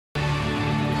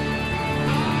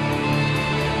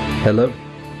Hello,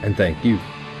 and thank you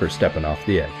for stepping off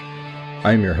the edge.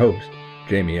 I'm your host,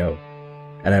 Jamie O,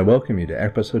 and I welcome you to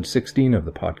episode 16 of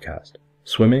the podcast,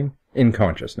 Swimming in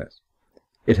Consciousness.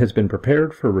 It has been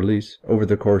prepared for release over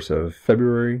the course of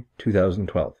February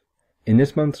 2012. In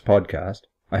this month's podcast,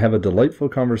 I have a delightful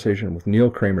conversation with Neil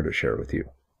Kramer to share with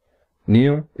you.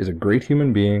 Neil is a great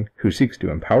human being who seeks to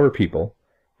empower people,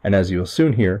 and as you'll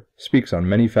soon hear, speaks on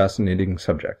many fascinating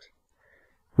subjects.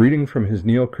 Reading from his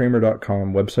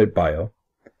neilkramer.com website bio,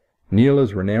 Neil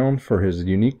is renowned for his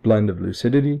unique blend of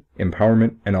lucidity,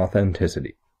 empowerment, and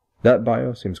authenticity. That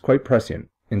bio seems quite prescient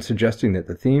in suggesting that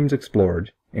the themes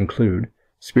explored include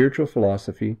spiritual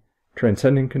philosophy,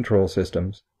 transcending control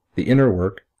systems, the inner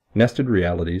work, nested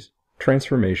realities,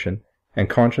 transformation, and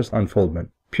conscious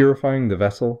unfoldment, purifying the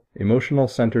vessel, emotional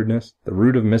centeredness, the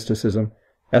root of mysticism,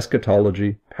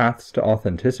 eschatology, paths to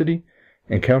authenticity,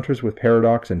 encounters with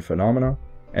paradox and phenomena,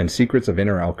 and secrets of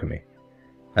inner alchemy.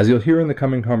 As you'll hear in the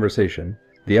coming conversation,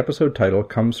 the episode title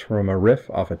comes from a riff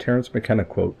off a Terence McKenna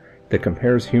quote that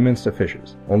compares humans to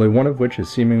fishes, only one of which is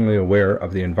seemingly aware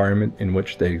of the environment in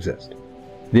which they exist.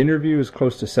 The interview is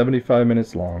close to 75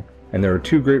 minutes long, and there are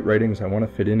two great writings I want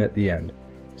to fit in at the end,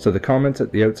 so the comments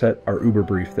at the outset are uber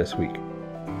brief this week.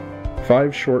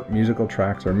 5 short musical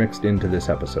tracks are mixed into this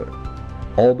episode,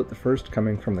 all but the first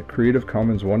coming from the Creative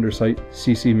Commons wonder site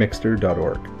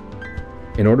ccmixter.org.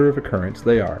 In order of occurrence,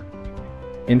 they are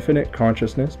Infinite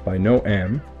Consciousness by No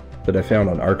M, that I found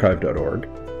on archive.org,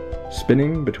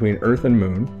 Spinning Between Earth and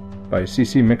Moon by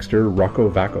CC Mixter Rocco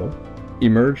Vacco,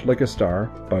 Emerge Like a Star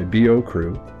by B.O.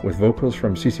 Crew, with vocals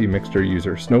from CC Mixter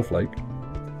user Snowflake,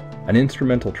 an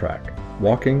instrumental track,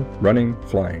 Walking, Running,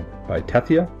 Flying by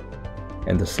Tethia,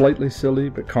 and the slightly silly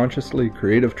but consciously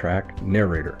creative track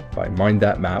Narrator by Mind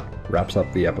That Map wraps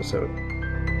up the episode.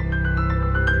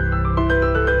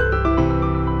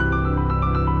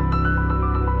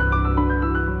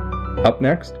 Up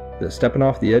next, the Steppin'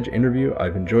 Off the Edge interview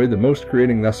I've enjoyed the most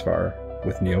creating thus far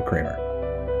with Neil Kramer.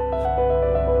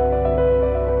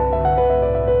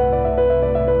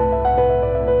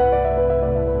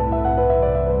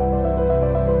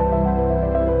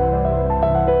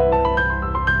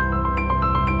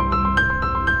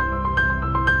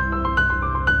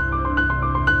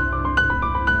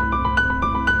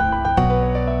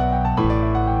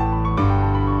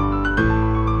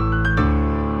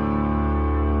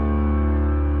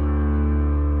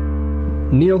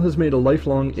 Neil has made a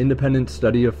lifelong independent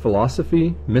study of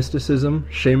philosophy, mysticism,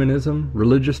 shamanism,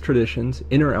 religious traditions,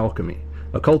 inner alchemy,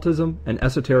 occultism, and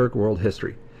esoteric world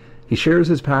history. He shares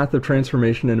his path of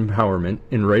transformation and empowerment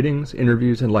in writings,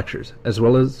 interviews, and lectures, as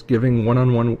well as giving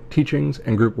one-on-one teachings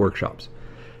and group workshops.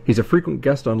 He's a frequent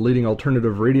guest on leading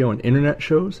alternative radio and internet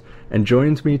shows, and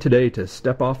joins me today to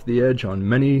step off the edge on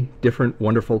many different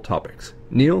wonderful topics.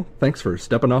 Neil, thanks for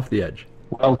stepping off the edge.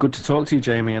 Well, good to talk to you,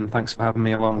 Jamie, and thanks for having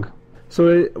me along.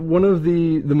 So one of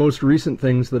the most recent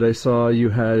things that I saw you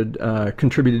had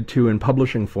contributed to in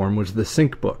publishing form was the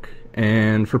Sync book.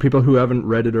 And for people who haven't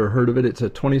read it or heard of it, it's a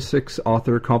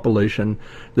 26-author compilation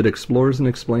that explores and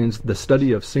explains the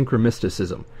study of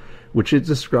synchromysticism, which it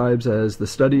describes as the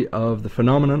study of the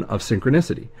phenomenon of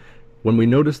synchronicity, when we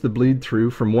notice the bleed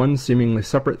through from one seemingly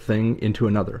separate thing into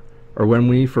another, or when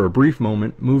we, for a brief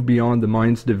moment, move beyond the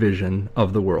mind's division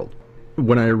of the world.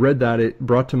 When I read that, it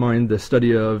brought to mind the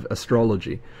study of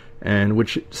astrology, and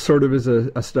which sort of is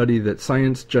a study that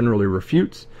science generally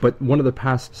refutes, but one of the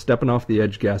past Steppin' Off the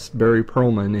Edge guests, Barry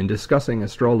Perlman, in discussing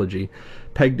astrology,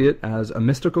 pegged it as a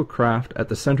mystical craft at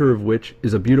the center of which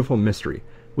is a beautiful mystery,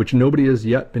 which nobody has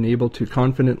yet been able to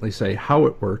confidently say how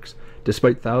it works,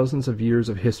 despite thousands of years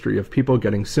of history of people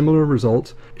getting similar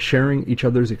results, sharing each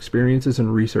other's experiences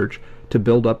and research to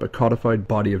build up a codified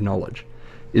body of knowledge.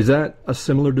 Is that a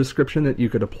similar description that you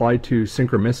could apply to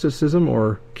synchromysticism,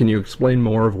 or can you explain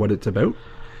more of what it's about?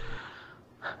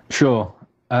 Sure.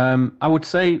 I would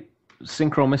say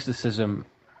synchromysticism,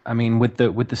 I mean, with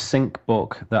the Sync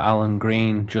book that Alan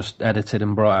Green just edited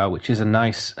and brought out, which is a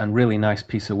nice and really nice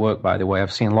piece of work, by the way.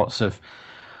 I've seen lots of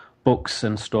books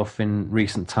and stuff in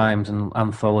recent times and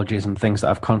anthologies and things that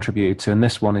I've contributed to, and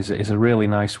this one is a really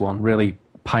nice one, really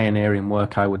pioneering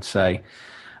work, I would say.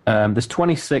 There's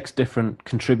 26 different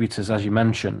contributors, as you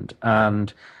mentioned,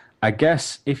 and I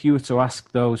guess if you were to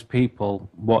ask those people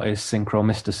what is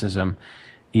synchromysticism,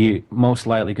 you're most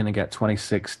likely going to get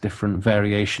 26 different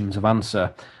variations of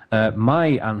answer. My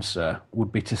answer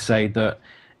would be to say that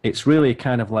it's really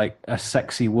kind of like a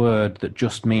sexy word that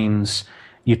just means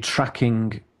you're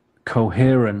tracking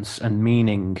coherence and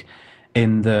meaning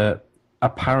in the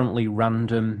apparently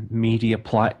random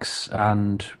mediaplex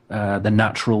and the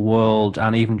natural world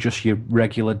and even just your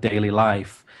regular daily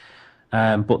life.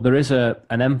 But there is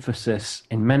an emphasis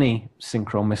in many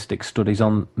synchromystic studies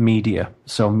on media,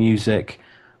 so music,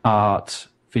 art,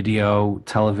 video,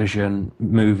 television,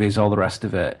 movies, all the rest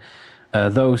of it.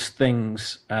 Those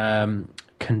things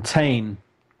contain,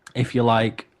 if you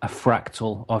like, a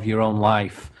fractal of your own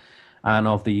life and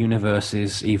of the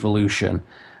universe's evolution.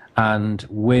 And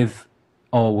with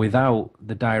or without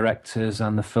the directors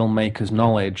and the filmmakers'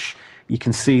 knowledge, you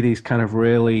can see these kind of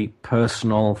really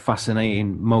personal,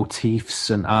 fascinating motifs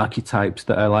and archetypes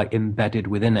that are like embedded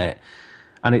within it.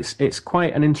 And it's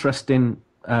quite an interesting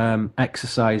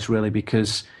exercise, really,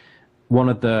 because one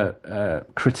of the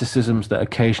criticisms that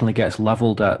occasionally gets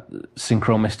leveled at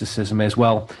synchromysticism is,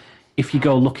 well, if you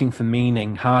go looking for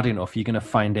meaning hard enough, you're going to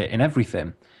find it in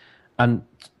everything. And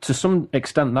to some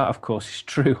extent, that, of course, is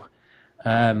true.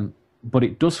 But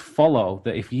it does follow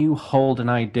that if you hold an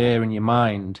idea in your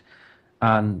mind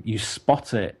and you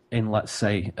spot it in, let's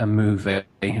say, a movie,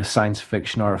 a science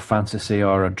fiction or a fantasy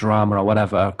or a drama or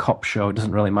whatever, a cop show, it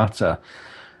doesn't really matter.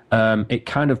 It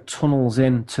kind of tunnels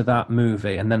into that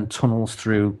movie and then tunnels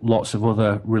through lots of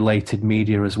other related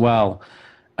media as well.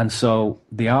 And so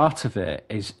the art of it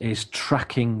is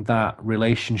tracking that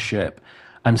relationship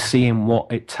and seeing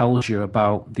what it tells you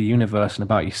about the universe and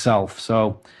about yourself.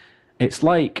 So it's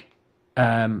like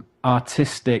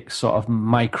artistic sort of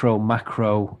micro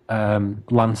macro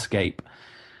landscape,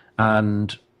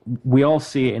 and we all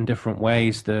see it in different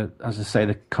ways. As I say,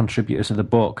 the contributors of the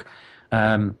book,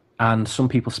 and some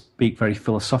people speak very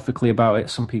philosophically about it.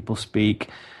 Some people speak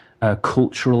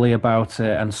culturally about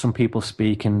it, and some people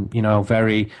speak in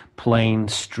very plain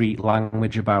street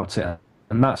language about it.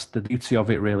 And that's the beauty of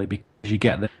it, really, because you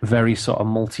get the very sort of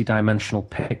multi-dimensional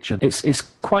picture. It's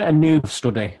quite a new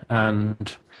study,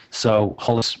 and so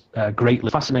Hollywood's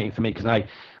greatly fascinating for me because I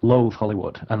loathe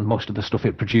Hollywood and most of the stuff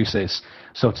it produces.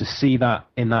 So to see that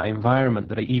in that environment,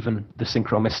 that even the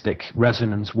synchromistic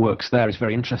resonance works there, is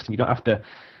very interesting. You don't have to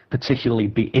particularly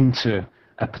be into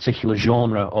a particular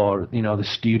genre or the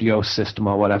studio system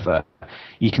or whatever.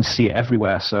 You can see it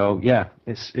everywhere. So yeah,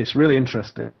 it's really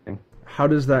interesting. How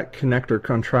does that connect or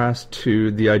contrast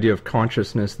to the idea of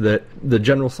consciousness, that the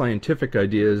general scientific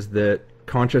idea is that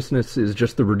consciousness is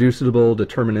just the reducible,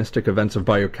 deterministic events of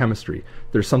biochemistry?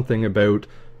 There's something about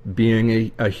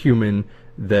being a human,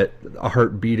 that a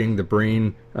heart beating, the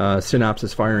brain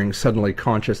synapses firing, suddenly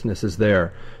consciousness is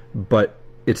there. But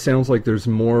it sounds like there's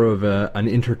more of an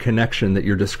interconnection that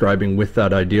you're describing with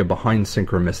that idea behind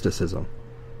synchromysticism.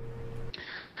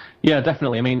 Yeah,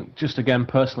 definitely. I mean, just again,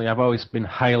 personally, I've always been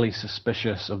highly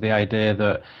suspicious of the idea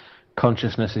that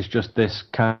consciousness is just this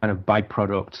kind of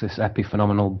byproduct, this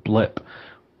epiphenomenal blip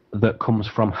that comes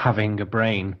from having a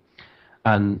brain.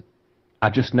 And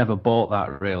I just never bought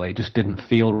that, really. It just didn't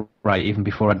feel right, even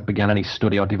before I began any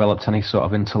study or developed any sort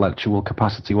of intellectual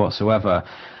capacity whatsoever.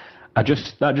 That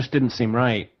just didn't seem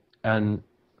right. And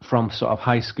from sort of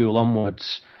high school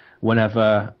onwards,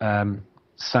 whenever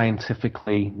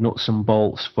scientifically nuts and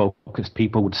bolts focused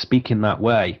people would speak in that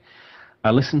way, I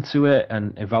listened to it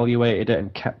and evaluated it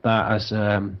and kept that as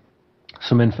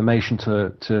some information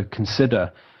to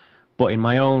consider. But in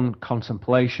my own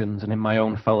contemplations and in my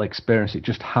own felt experience, it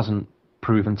just hasn't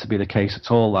proven to be the case at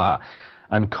all. That,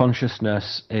 and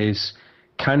consciousness is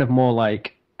kind of more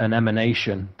like an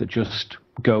emanation that just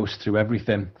goes through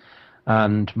everything.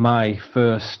 And my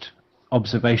first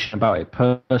observation about it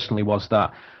personally was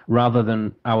that rather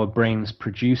than our brains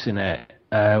producing it,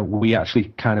 we actually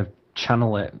kind of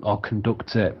channel it or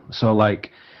conduct it. So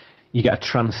like you get a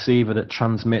transceiver that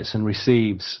transmits and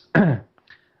receives.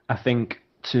 I think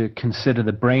to consider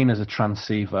the brain as a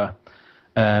transceiver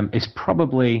is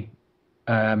probably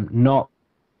not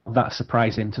that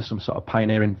surprising to some sort of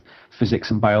pioneering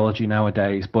physics and biology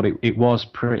nowadays, but it was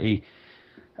pretty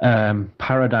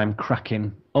paradigm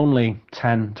cracking only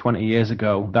 10, 20 years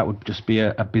ago. That would just be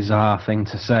a bizarre thing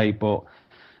to say, but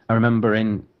I remember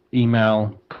in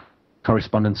email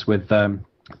correspondence with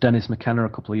Dennis McKenna a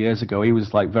couple of years ago, he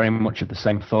was like very much of the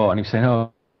same thought, and he was saying,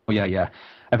 oh yeah,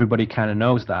 everybody kind of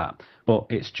knows that, but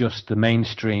it's just the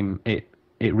mainstream. It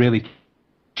really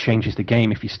changes the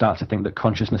game if you start to think that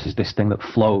consciousness is this thing that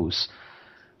flows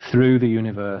through the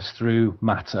universe, through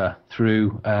matter,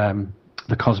 through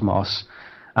the cosmos,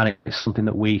 and it's something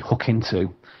that we hook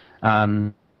into.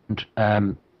 And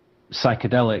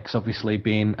psychedelics, obviously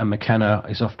being a McKenna,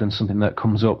 is often something that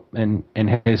comes up in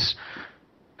his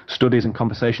studies and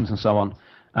conversations and so on.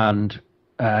 And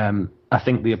I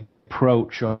think the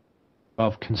approach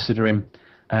of considering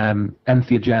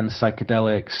entheogens,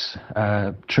 psychedelics,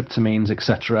 tryptamines,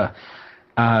 etc.,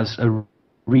 as a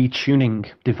retuning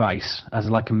device, as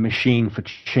like a machine for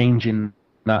changing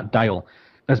that dial,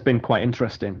 has been quite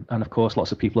interesting. And of course,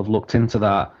 lots of people have looked into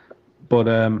that. But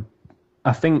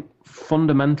I think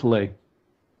fundamentally,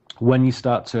 when you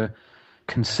start to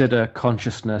consider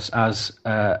consciousness as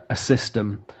a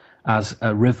system, as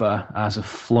a river, as a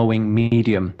flowing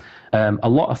medium, a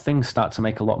lot of things start to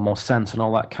make a lot more sense, and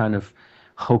all that kind of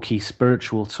hokey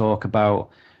spiritual talk about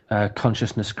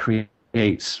consciousness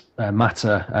creates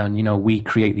matter, and we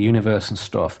create the universe and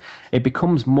stuff. It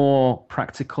becomes more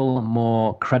practical and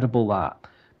more credible, that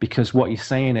because what you're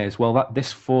saying is, well, that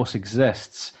this force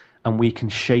exists, and we can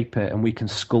shape it, and we can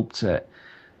sculpt it,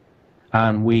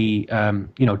 and we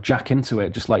jack into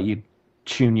it just like you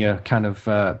tune your kind of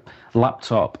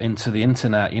laptop into the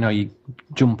internet. You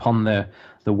jump on the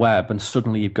web, and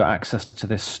suddenly you've got access to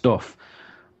this stuff.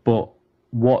 But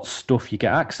what stuff you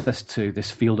get access to,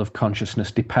 this field of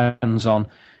consciousness, depends on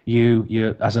you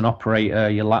as an operator,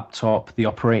 your laptop, the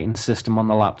operating system on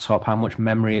the laptop, how much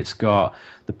memory it's got,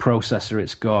 the processor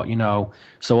it's got.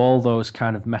 So all those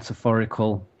kind of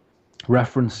metaphorical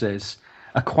references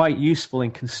are quite useful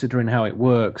in considering how it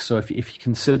works. So if you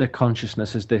consider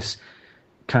consciousness as this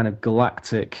kind of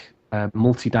galactic,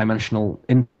 multidimensional,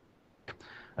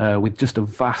 with just a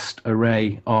vast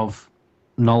array of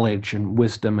knowledge and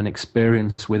wisdom and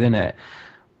experience within it,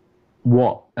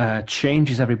 what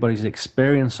changes everybody's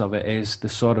experience of it is the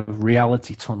sort of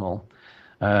reality tunnel,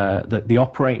 the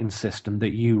operating system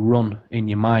that you run in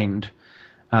your mind.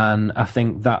 And I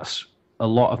think that's a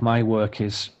lot of my work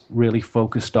is really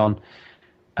focused on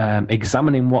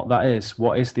examining what that is.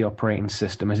 What is the operating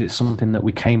system? Is it something that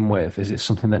we came with? Is it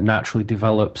something that naturally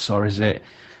develops, or is it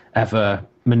ever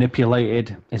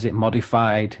manipulated? Is it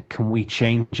modified? Can we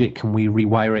change it? Can we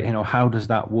rewire it? How does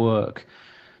that work?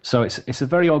 So it's a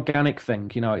very organic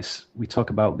thing. We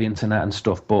talk about the internet and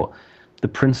stuff, but the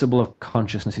principle of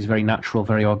consciousness is very natural,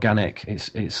 very organic.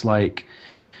 It's like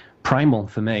primal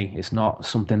for me. It's not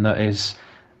something that is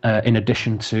in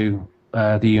addition to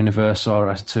the universe, or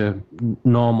as to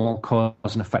normal cause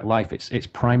and effect life. It's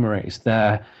primary. It's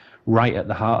there, right at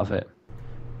the heart of it.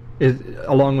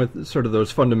 Along with sort of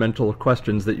those fundamental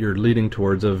questions that you're leading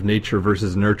towards of nature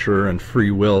versus nurture and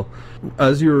free will,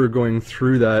 as you were going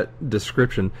through that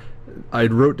description, I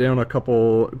wrote down a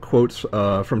couple quotes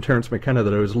from Terence McKenna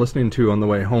that I was listening to on the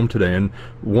way home today, and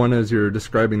one, as you're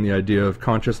describing the idea of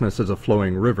consciousness as a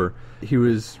flowing river, he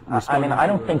was responding. I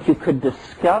don't think you could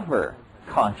discover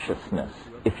consciousness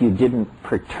if you didn't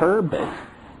perturb it,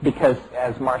 because,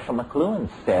 as Marshall McLuhan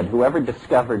said, whoever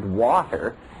discovered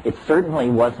water, it certainly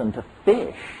wasn't a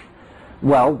fish.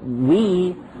 Well,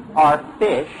 we are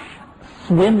fish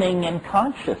swimming in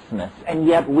consciousness, and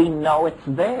yet we know it's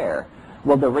there.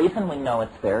 Well, the reason we know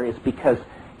it's there is because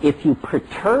if you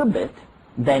perturb it,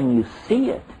 then you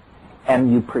see it.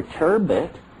 And you perturb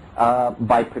it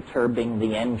by perturbing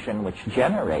the engine which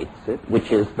generates it,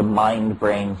 which is the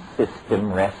mind-brain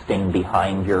system resting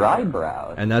behind your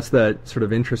eyebrows. And that's that sort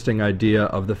of interesting idea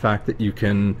of the fact that you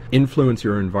can influence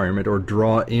your environment or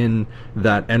draw in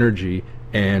that energy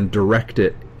and direct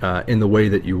it in the way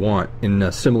that you want. In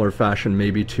a similar fashion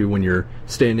maybe to when you're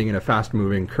standing in a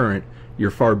fast-moving current,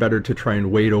 you're far better to try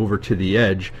and wade over to the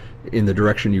edge in the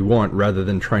direction you want rather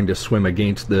than trying to swim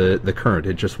against the current.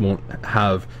 It just won't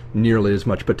have nearly as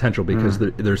much potential because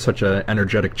there's such an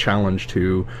energetic challenge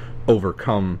to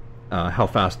overcome how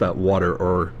fast that water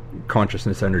or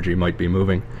consciousness energy might be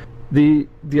moving. The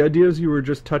ideas you were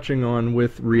just touching on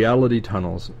with reality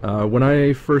tunnels, when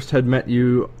I first had met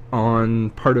you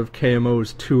on part of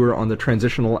KMO's tour on the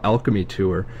Transitional Alchemy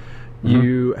Tour,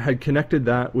 you had connected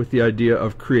that with the idea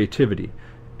of creativity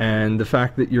and the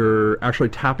fact that you're actually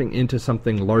tapping into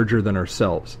something larger than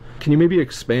ourselves. Can you maybe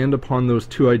expand upon those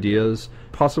two ideas,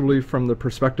 possibly from the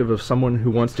perspective of someone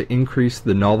who wants to increase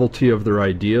the novelty of their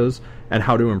ideas and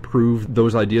how to improve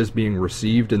those ideas being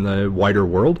received in the wider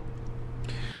world?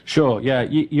 Sure, yeah.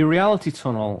 Your reality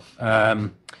tunnel,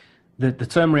 the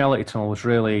term reality tunnel was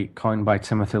really coined by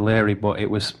Timothy Leary, but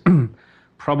it was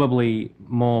probably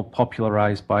more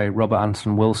popularized by Robert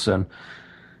Anton Wilson,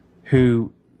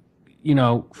 who,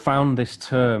 found this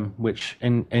term, which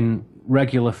in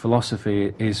regular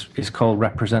philosophy is called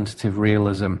representative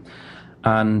realism.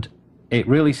 And it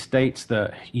really states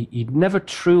that you never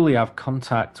truly have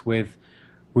contact with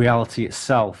reality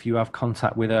itself. You have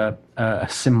contact with a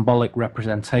symbolic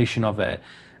representation of it.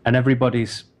 And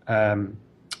everybody's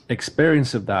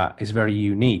experience of that is very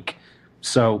unique.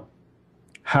 So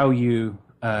how you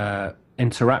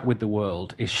interact with the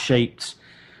world is shaped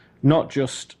not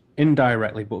just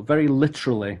indirectly, but very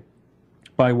literally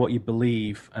by what you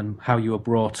believe and how you were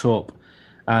brought up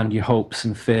and your hopes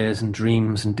and fears and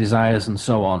dreams and desires and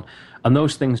so on. And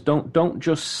those things don't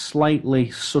just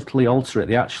slightly, subtly alter it.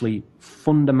 They actually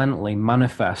fundamentally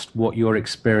manifest what your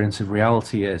experience of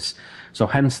reality is. So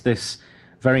hence this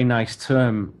very nice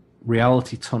term,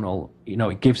 reality tunnel.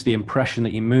 It gives the impression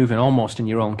that you're moving almost in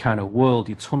your own kind of world.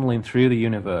 You're tunneling through the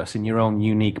universe in your own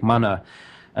unique manner.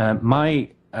 My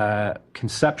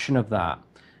conception of that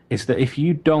is that if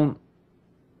you don't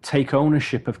take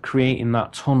ownership of creating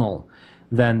that tunnel,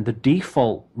 then the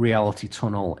default reality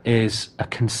tunnel is a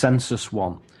consensus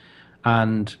one,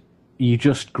 and you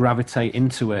just gravitate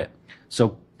into it.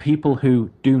 So people who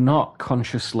do not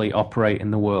consciously operate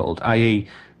in the world, i.e.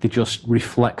 they just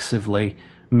reflexively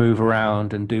move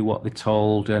around and do what they're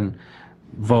told and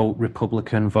vote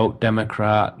Republican, vote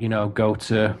Democrat, go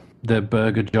to the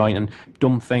burger joint and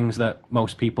dumb things that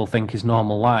most people think is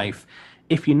normal life.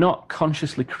 If you're not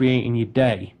consciously creating your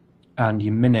day and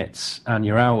your minutes and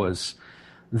your hours,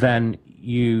 then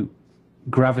you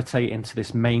gravitate into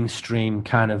this mainstream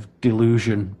kind of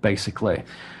delusion, basically.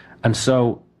 And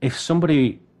so if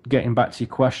somebody, getting back to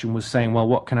your question, was saying, well,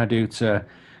 what can I do to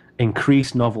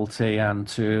increase novelty and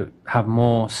to have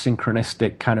more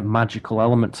synchronistic kind of magical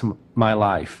element to my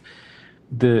life,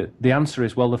 the answer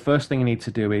is, well, the first thing you need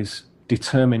to do is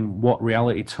determine what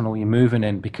reality tunnel you're moving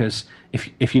in, because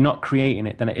if you're not creating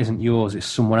it, then it isn't yours, it's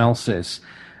someone else's.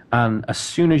 And as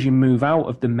soon as you move out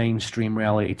of the mainstream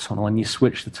reality tunnel and you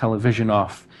switch the television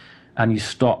off and you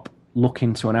stop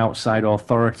looking to an outside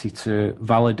authority to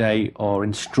validate or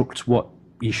instruct what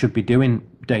you should be doing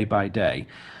day by day,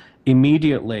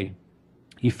 immediately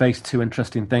you face two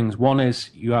interesting things. One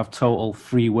is you have total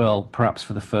free will, perhaps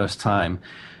for the first time,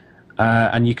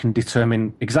 and you can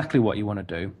determine exactly what you want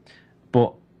to do.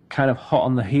 But kind of hot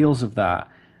on the heels of that,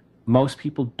 most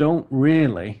people don't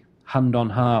really, hand on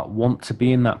heart, want to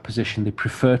be in that position. They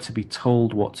prefer to be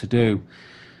told what to do.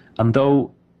 And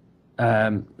though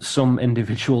some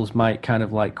individuals might kind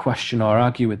of like question or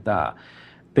argue with that,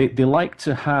 they like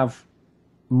to have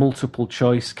multiple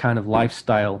choice kind of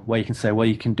lifestyle where you can say, well,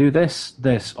 you can do this,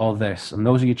 this, or this, and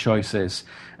those are your choices,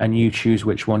 and you choose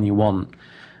which one you want.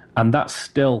 And that's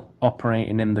still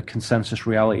operating in the consensus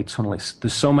reality tunnel.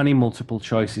 There's so many multiple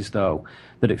choices, though,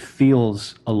 that it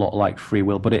feels a lot like free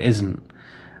will, but it isn't.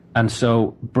 And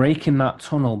so breaking that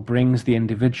tunnel brings the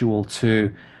individual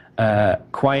to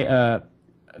quite a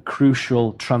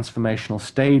crucial transformational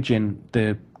stage in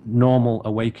the normal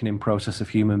awakening process of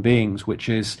human beings, which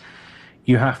is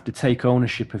you have to take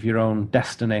ownership of your own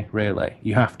destiny, really.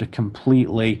 You have to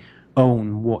completely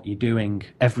own what you're doing,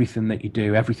 everything that you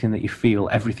do, everything that you feel,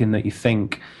 everything that you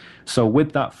think. So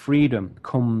with that freedom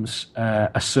comes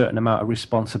a certain amount of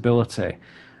responsibility,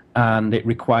 and it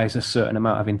requires a certain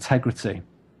amount of integrity.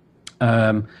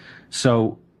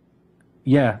 So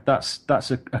yeah,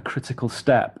 that's a critical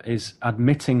step, is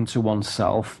admitting to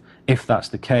oneself, if that's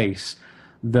the case,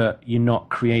 that you're not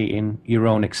creating your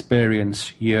own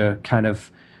experience, you're kind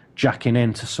of jacking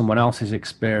into someone else's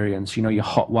experience, you're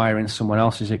hot wiring someone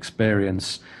else's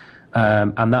experience,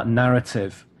 and that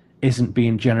narrative isn't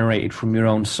being generated from your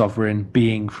own sovereign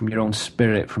being, from your own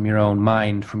spirit, from your own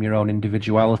mind, from your own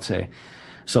individuality.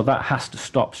 So that has to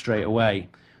stop straight away.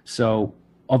 So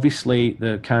obviously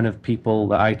the kind of people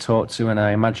that I talk to, and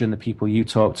I imagine the people you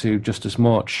talk to just as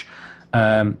much,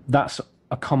 that's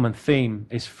a common theme,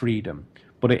 is freedom.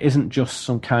 But it isn't just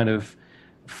some kind of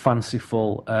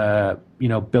fanciful,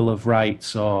 Bill of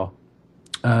Rights or,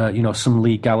 some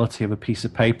legality of a piece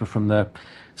of paper from the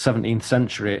 17th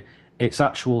century. It's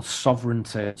actual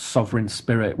sovereignty, sovereign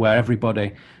spirit, where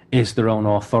everybody is their own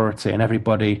authority and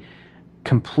everybody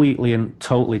completely and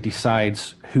totally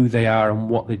decides who they are and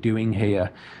what they're doing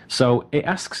here. So it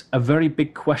asks a very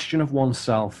big question of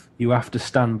oneself. You have to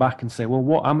stand back and say, well,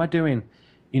 what am I doing?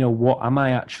 What am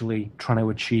I actually trying to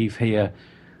achieve here,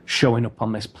 showing up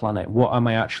on this planet? What am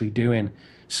I actually doing?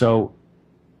 So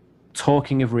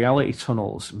talking of reality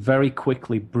tunnels very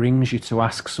quickly brings you to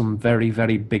ask some very,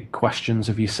 very big questions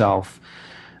of yourself.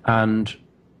 And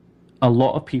a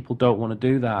lot of people don't want to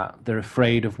do that. They're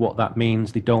afraid of what that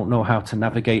means. They don't know how to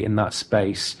navigate in that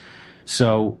space.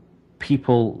 So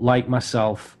people like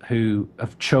myself who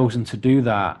have chosen to do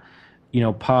that,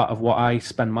 part of what I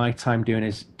spend my time doing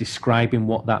is describing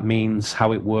what that means,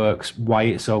 how it works, why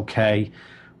it's okay,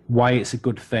 why it's a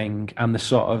good thing, and the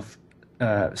sort of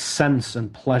sense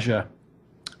and pleasure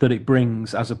that it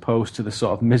brings, as opposed to the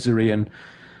sort of misery and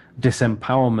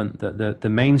disempowerment that the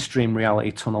mainstream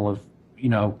reality tunnel of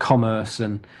commerce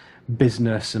and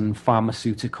business and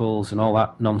pharmaceuticals and all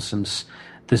that nonsense.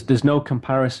 There's no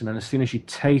comparison. And as soon as you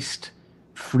taste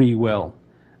free will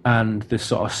and the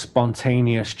sort of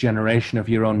spontaneous generation of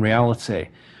your own reality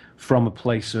from a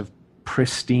place of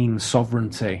pristine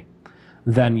sovereignty,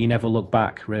 then you never look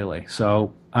back, really.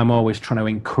 So I'm always trying to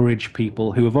encourage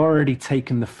people who have already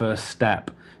taken the first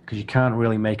step, because you can't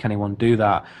really make anyone do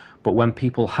that. But when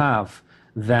people have,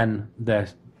 then they're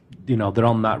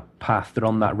on that path, they're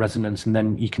on that resonance, and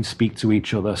then you can speak to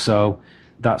each other. So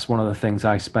that's one of the things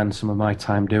I spend some of my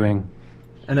time doing.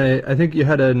 And I think you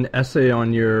had an essay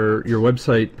on your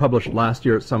website published last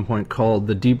year at some point called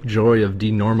The Deep Joy of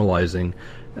Denormalizing,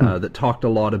 that talked a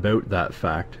lot about that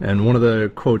fact. And one of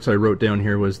the quotes I wrote down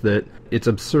here was that it's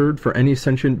absurd for any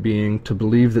sentient being to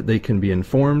believe that they can be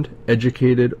informed,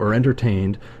 educated, or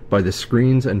entertained by the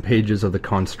screens and pages of the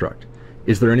construct.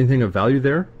 Is there anything of value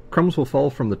there? Crumbs will fall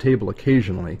from the table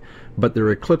occasionally, but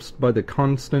they're eclipsed by the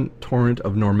constant torrent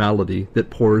of normality that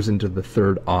pours into the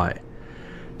third eye.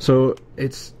 So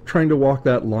it's trying to walk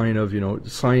that line of,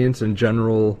 science and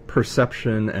general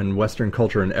perception and Western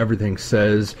culture and everything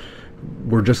says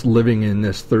we're just living in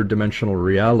this third-dimensional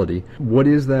reality. What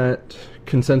is that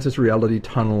consensus reality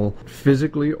tunnel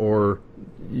physically? Or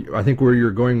I think where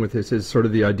you're going with this is sort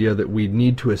of the idea that we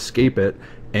need to escape it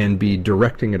and be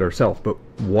directing it ourselves. But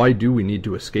why do we need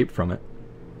to escape from it?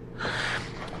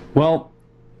 Well,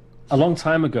 a long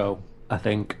time ago, I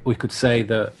think we could say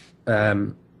that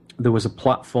there was a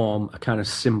platform, a kind of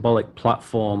symbolic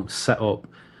platform set up,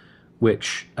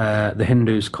 which the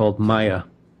Hindus called Maya,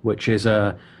 which is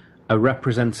a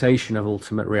representation of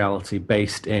ultimate reality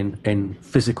based in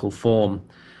physical form.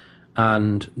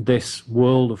 And this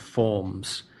world of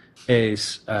forms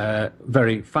is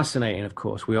very fascinating, of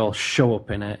course. We all show up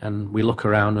in it, and we look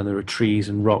around, and there are trees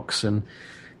and rocks and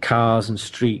cars and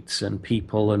streets and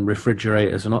people and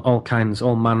refrigerators and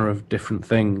all manner of different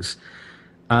things.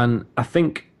 And I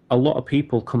think a lot of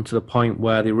people come to the point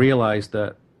where they realize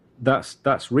that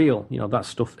that's real. That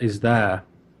stuff is there.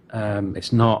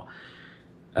 It's not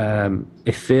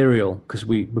ethereal, because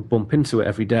we bump into it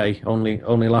every day.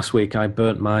 Only last week I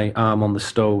burnt my arm on the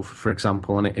stove, for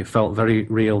example, and it felt very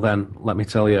real then, let me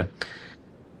tell you.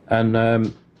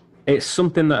 And it's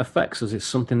something that affects us. It's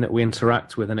something that we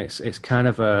interact with, and it's kind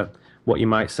of what you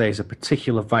might say is a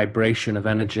particular vibration of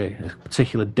energy, a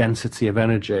particular density of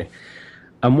energy.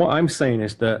 And what I'm saying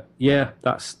is that, yeah,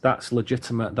 that's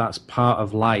legitimate. That's part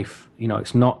of life.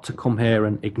 It's not to come here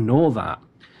and ignore that.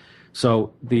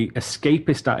 So the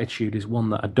escapist attitude is one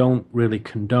that I don't really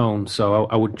condone. So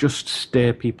I would just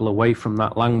steer people away from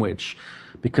that language,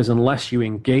 because unless you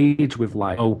engage with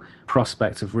life, no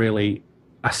prospect of really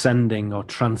ascending or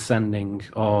transcending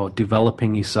or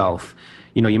developing yourself.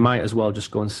 You might as well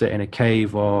just go and sit in a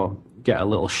cave or get a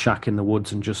little shack in the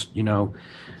woods and just,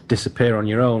 disappear on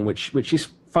your own, which is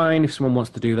fine if someone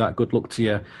wants to do that. Good luck to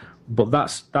you. But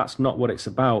that's not what it's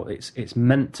about. It's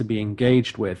meant to be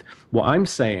engaged with. What I'm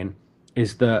saying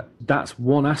is that that's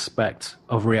one aspect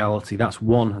of reality. That's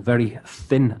one very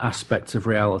thin aspect of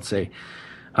reality.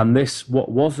 And this, what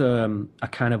was a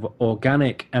kind of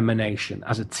organic emanation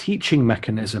as a teaching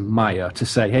mechanism, Maya, to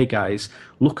say, hey guys,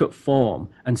 look at form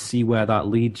and see where that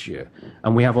leads you.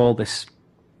 And we have all this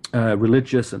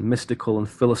religious and mystical and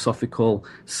philosophical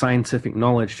scientific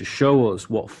knowledge to show us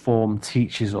what form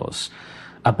teaches us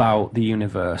about the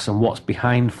universe and what's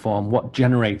behind form, what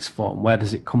generates form, where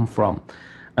does it come from.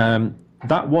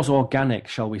 That was organic,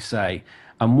 shall we say.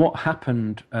 And what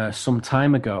happened some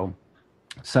time ago,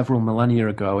 several millennia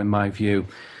ago, in my view,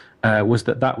 was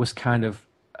that was kind of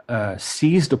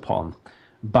seized upon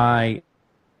by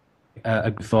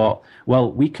a thought, well,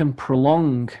 we can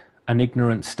prolong an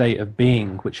ignorant state of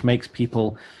being, which makes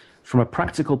people, from a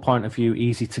practical point of view,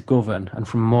 easy to govern, and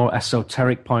from a more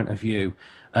esoteric point of view,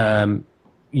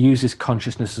 uses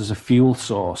consciousness as a fuel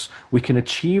source. We can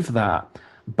achieve that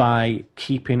by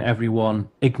keeping everyone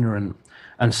ignorant.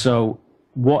 And so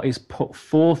what is put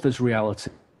forth as reality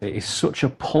is such a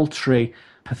paltry,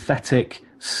 pathetic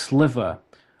sliver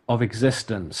of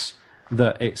existence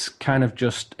that it's kind of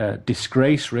just a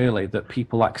disgrace, really, that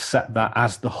people accept that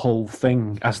as the whole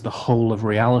thing, as the whole of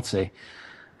reality.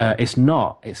 It's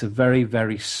not. It's a very,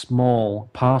 very small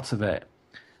part of it.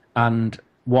 And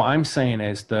what I'm saying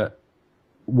is that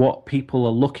what people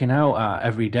are looking out at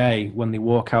every day when they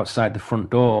walk outside the front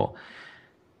door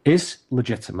is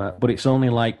legitimate, but it's only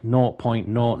like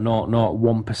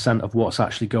 0.0001% of what's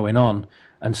actually going on.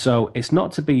 And so it's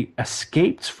not to be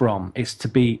escaped from, it's to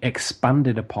be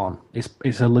expanded upon.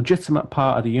 It's a legitimate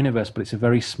part of the universe, but it's a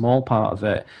very small part of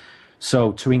it.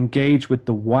 So to engage with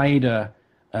the wider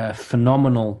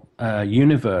phenomenal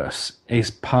universe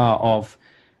is part of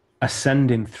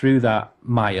ascending through that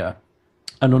Maya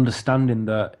and understanding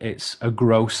that it's a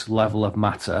gross level of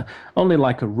matter, only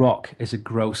like a rock is a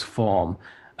gross form,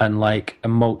 and like a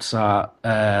Mozart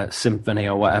symphony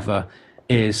or whatever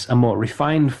is a more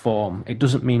refined form. It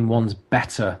doesn't mean one's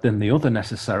better than the other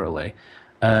necessarily.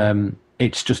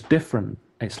 It's just different.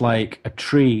 It's like a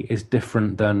tree is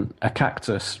different than a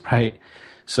cactus, right?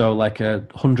 So like a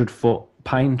 100-foot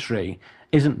pine tree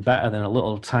isn't better than a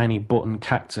little tiny button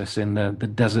cactus in the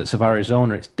deserts of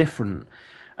Arizona. It's different.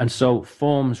 And so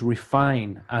forms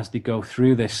refine as they go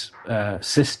through this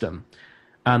system,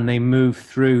 and they move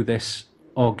through this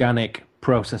organic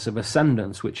process of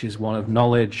ascendance, which is one of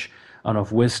knowledge and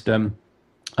of wisdom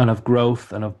and of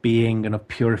growth and of being and of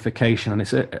purification. And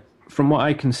it's from what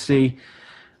I can see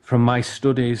from my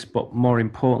studies, but more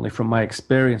importantly from my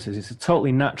experiences, it's a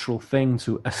totally natural thing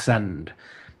to ascend.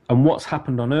 And what's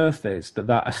happened on Earth is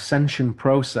that ascension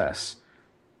process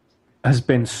has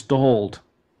been stalled,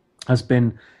 has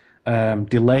been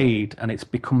delayed, and it's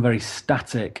become very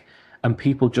static. And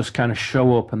people just kind of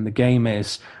show up, and the game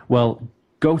is, well,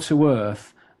 go to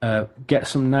Earth, get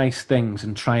some nice things,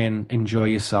 and try and enjoy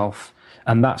yourself.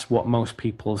 And that's what most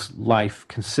people's life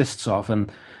consists of.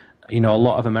 And a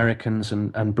lot of Americans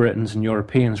and Britons and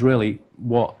Europeans, really,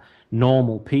 what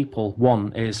normal people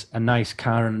want is a nice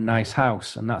car and a nice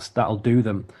house, and that'll do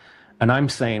them. And I'm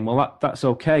saying, well, that's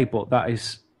okay, but that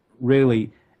is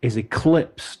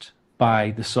eclipsed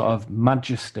by the sort of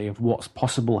majesty of what's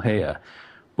possible here.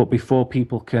 But before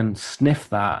people can sniff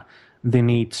that, they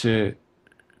need to,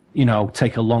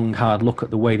 take a long, hard look at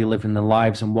the way they live in their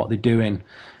lives and what they're doing.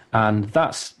 And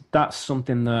that's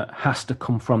something that has to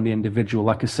come from the individual.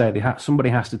 Like I say, somebody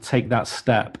has to take that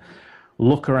step,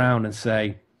 look around and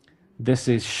say, this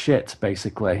is shit,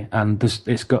 basically, and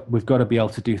we've got to be able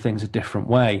to do things a different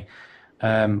way.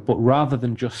 But rather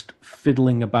than just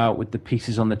fiddling about with the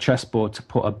pieces on the chessboard to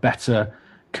put a better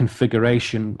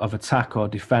configuration of attack or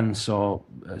defense or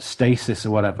stasis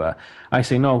or whatever, I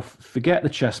say, no, forget the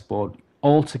chessboard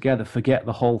altogether, forget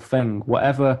the whole thing.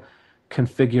 Whatever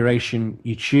configuration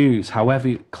you choose,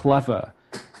 however clever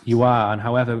you are and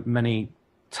however many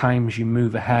times you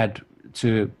move ahead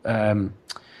to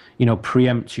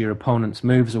preempt your opponent's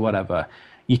moves or whatever,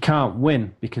 you can't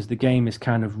win because the game is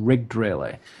kind of rigged,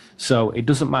 really. So it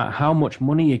doesn't matter how much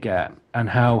money you get and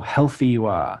how healthy you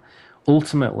are.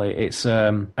 Ultimately, it's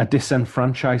a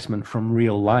disenfranchisement from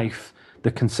real life,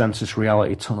 the consensus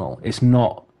reality tunnel. It's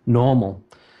not normal.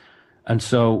 And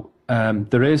so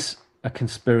there is a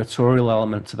conspiratorial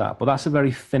element to that, but that's a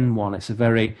very thin one. It's a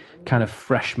very kind of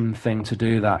freshman thing to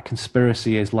do that.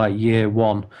 Conspiracy is like year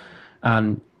one,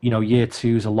 and year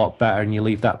two is a lot better, and you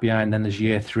leave that behind. Then there's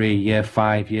year 3, year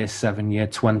 5, year 7, year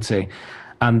 20,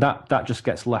 and that just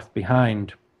gets left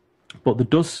behind. But there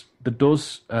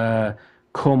does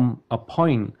come a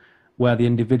point where the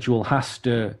individual has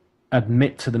to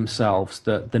admit to themselves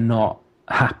that they're not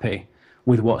happy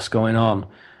with what's going on,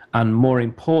 and more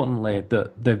importantly,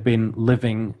 that they've been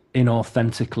living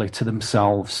inauthentically to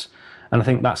themselves. And I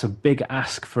think that's a big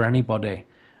ask for anybody,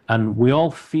 and we all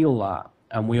feel that.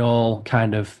 And we all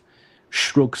kind of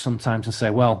shrug sometimes and say,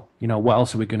 well, what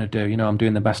else are we going to do? I'm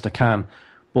doing the best I can.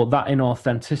 But that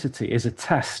inauthenticity is a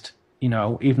test.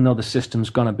 Even though the system's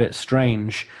gone a bit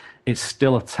strange, it's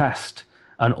still a test.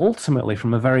 And ultimately,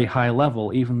 from a very high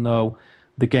level, even though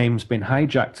the game's been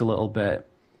hijacked a little bit,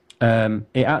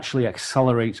 it actually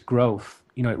accelerates growth.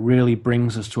 It really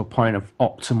brings us to a point of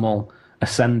optimal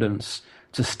ascendance,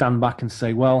 to stand back and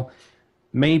say, well,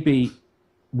 maybe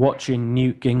watching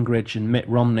Newt Gingrich and Mitt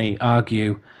Romney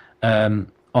argue on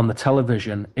the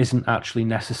television isn't actually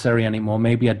necessary anymore.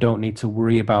 Maybe I don't need to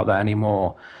worry about that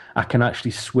anymore. I can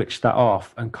actually switch that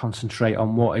off and concentrate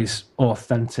on what is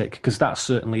authentic, because that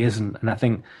certainly isn't. And I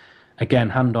think,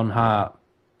 again, hand on heart,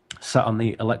 sat on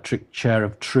the electric chair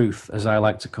of truth, as I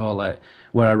like to call it,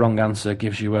 where a wrong answer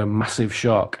gives you a massive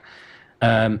shock.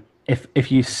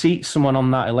 If you seat someone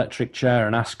on that electric chair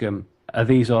and ask them, are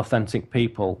these authentic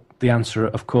people? The answer,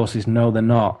 of course, is no, they're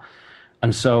not.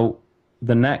 And so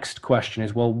the next question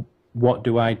is, well, what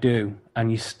do I do? And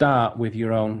you start with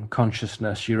your own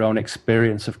consciousness, your own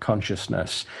experience of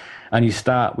consciousness. And you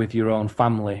start with your own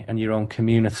family and your own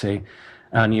community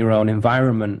and your own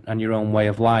environment and your own way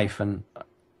of life. And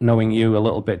knowing you a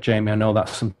little bit, Jamie, I know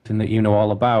that's something that you know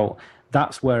all about.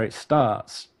 That's where it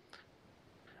starts.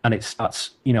 And it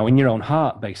starts, in your own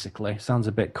heart, basically. Sounds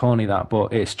a bit corny, that,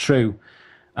 but it's true.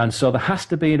 And so there has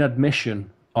to be an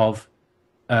admission of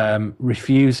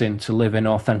refusing to live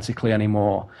inauthentically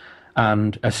anymore.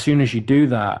 And as soon as you do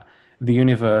that, the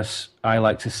universe, I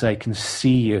like to say, can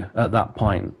see you at that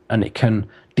point, and it can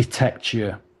detect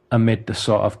you amid the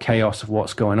sort of chaos of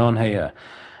what's going on here.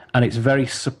 And it's very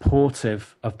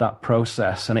supportive of that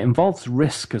process. And it involves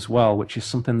risk as well, which is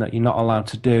something that you're not allowed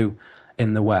to do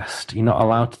in the West. You're not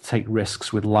allowed to take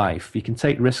risks with life. You can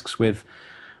take risks with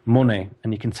money,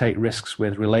 and you can take risks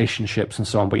with relationships and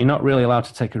so on, but you're not really allowed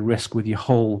to take a risk with your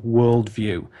whole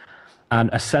worldview. And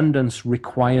ascendance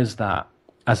requires that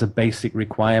as a basic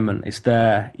requirement. It's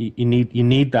there. You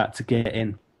need that to get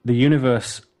in. The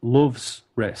universe loves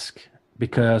risk,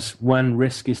 because when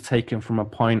risk is taken from a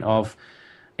point of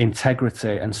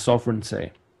integrity and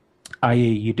sovereignty,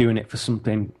 i.e. you're doing it for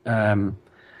something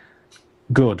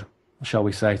good, shall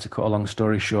we say, to cut a long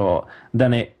story short,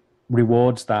 then it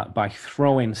rewards that by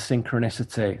throwing synchronous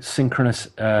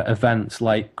events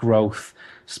like growth,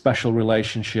 special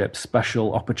relationships,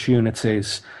 special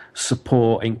opportunities,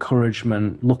 support,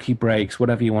 encouragement, lucky breaks,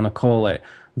 whatever you want to call it.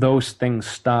 Those things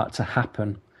start to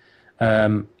happen.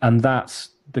 And that's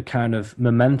the kind of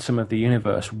momentum of the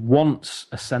universe. Wants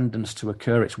ascendance to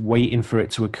occur, it's waiting for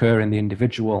it to occur in the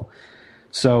individual.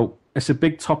 So it's a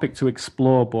big topic to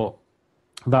explore, but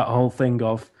that whole thing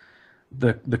of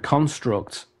the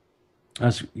construct,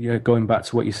 as you're going back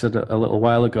to what you said a little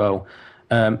while ago,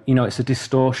 it's a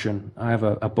distortion. I have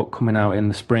a book coming out in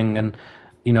the spring, and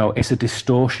it's a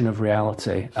distortion of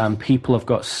reality, and people have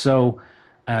got so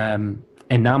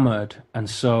enamored and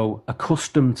so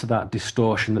accustomed to that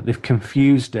distortion that they've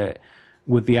confused it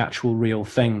with the actual real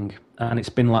thing. And it's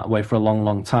been that way for a long,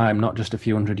 long time, not just a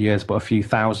few hundred years, but a few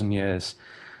thousand years.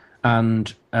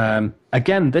 And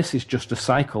again, this is just a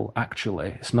cycle, actually.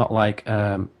 It's not like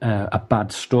a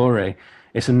bad story.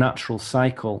 It's a natural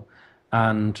cycle.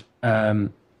 And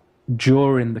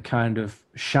during the kind of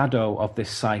shadow of this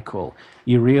cycle,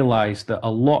 you realize that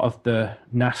a lot of the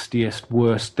nastiest,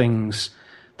 worst things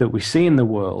that we see in the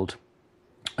world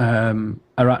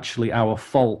are actually our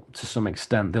fault to some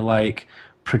extent. They're like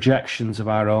projections of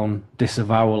our own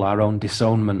disavowal, our own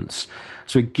disownments.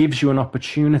 So it gives you an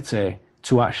opportunity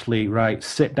to actually,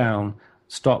 sit down,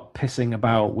 stop pissing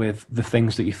about with the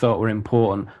things that you thought were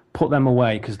important, put them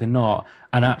away because they're not,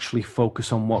 and actually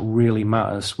focus on what really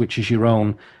matters, which is your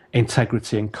own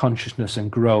integrity and consciousness and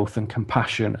growth and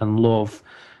compassion and love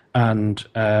and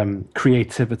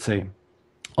creativity.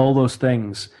 All those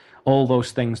things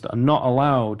that are not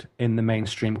allowed in the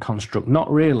mainstream construct.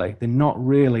 Not really. They're not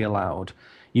really allowed.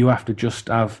 You have to just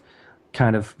have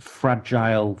kind of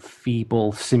fragile,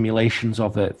 feeble simulations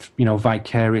of it,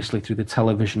 vicariously through the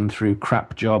television, through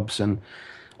crap jobs and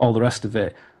all the rest of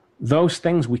it. Those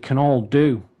things we can all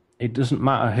do. It doesn't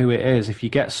matter who it is. If you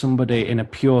get somebody in a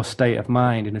pure state of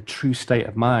mind, in a true state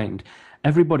of mind,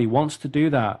 everybody wants to do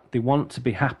that. They want to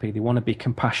be happy. They want to be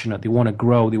compassionate. They want to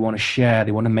grow. They want to share.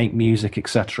 They want to make music,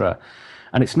 etc.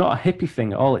 And it's not a hippie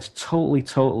thing at all. It's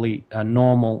totally a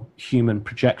normal human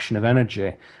projection of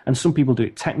energy. And some people do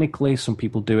it technically. Some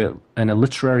people do it in a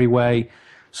literary way.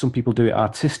 Some people do it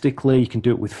artistically. You can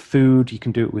do it with food. You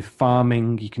can do it with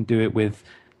farming. You can do it with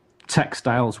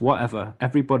textiles, whatever.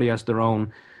 Everybody has their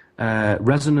own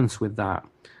resonance with that.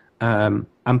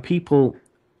 And people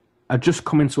are just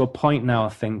coming to a point now, I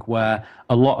think, where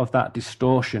a lot of that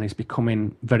distortion is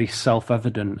becoming very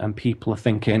self-evident, and people are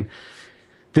thinking,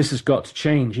 this has got to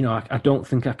change. I don't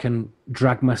think I can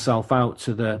drag myself out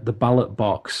to the ballot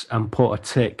box and put a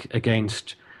tick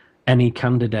against any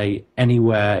candidate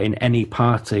anywhere, in any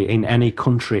party, in any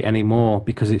country anymore,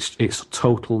 because it's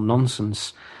total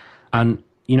nonsense. And,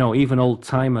 even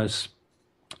old-timers,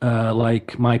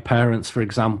 like my parents, for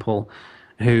example,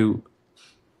 who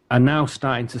are now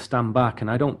starting to stand back,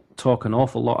 and I don't talk an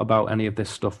awful lot about any of this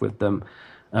stuff with them.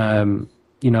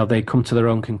 They come to their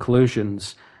own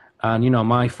conclusions. And,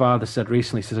 my father said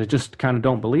recently, I just kind of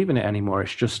don't believe in it anymore.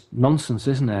 It's just nonsense,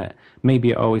 isn't it?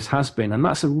 Maybe it always has been. And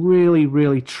that's a really,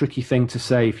 really tricky thing to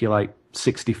say if you're like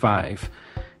 65,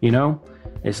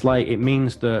 It's like, it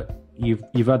means that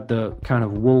you've had the kind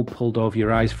of wool pulled over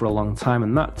your eyes for a long time.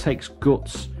 And that takes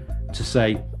guts to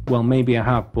say, well, maybe I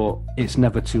have, but it's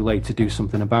never too late to do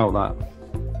something about that.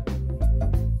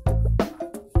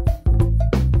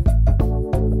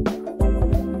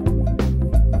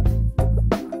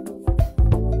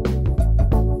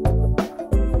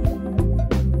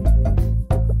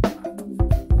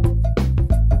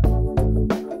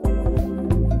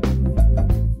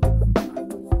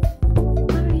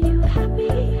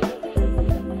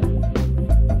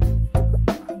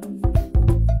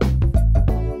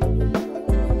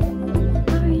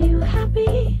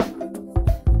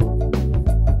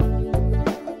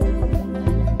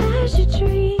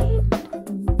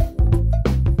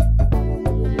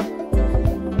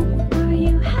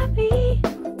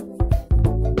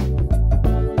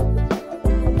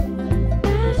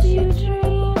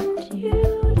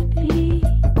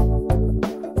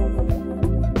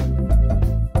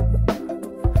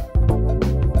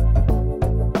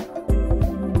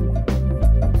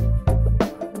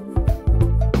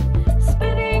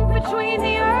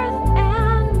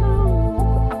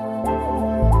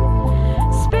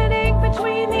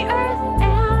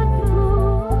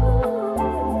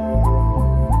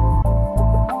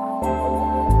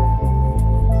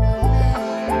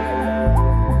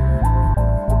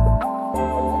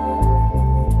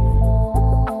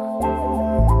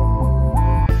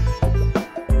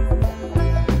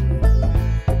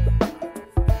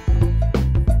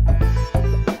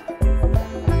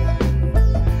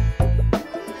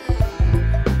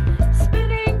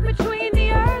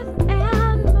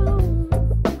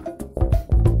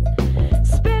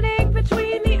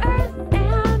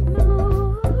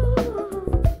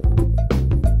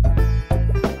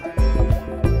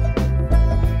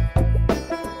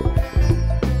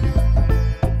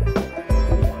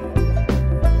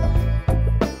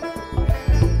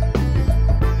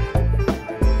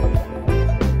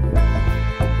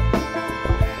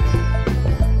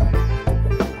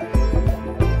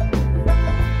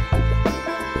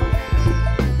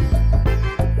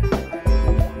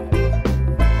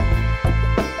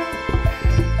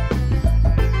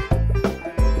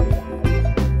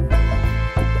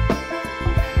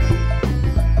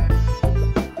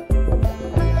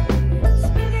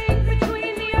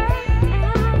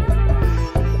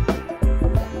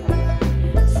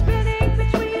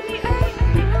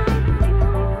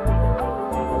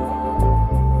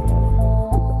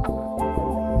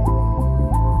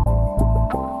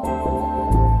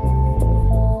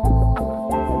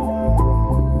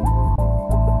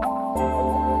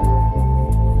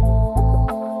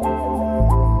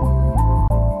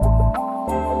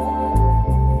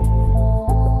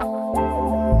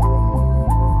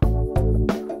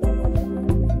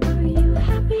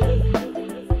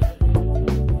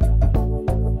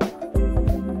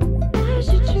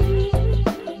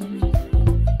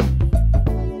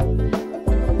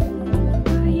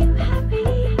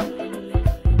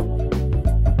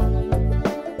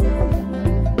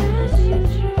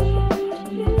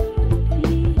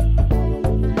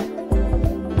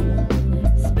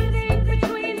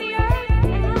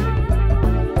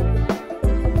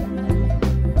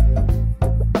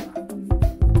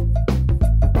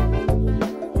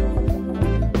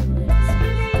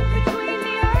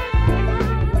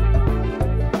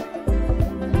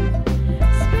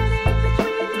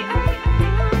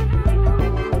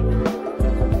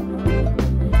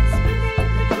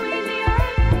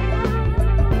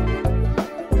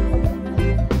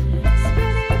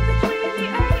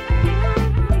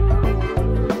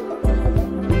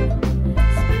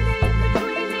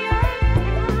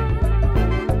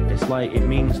 it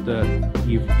means that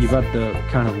you've had the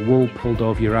kind of wool pulled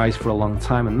over your eyes for a long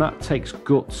time, and that takes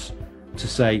guts to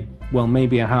say, well,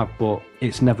 maybe I have, but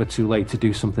it's never too late to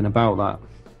do something about that.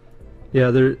 Yeah,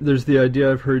 there's the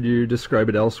idea, I've heard you describe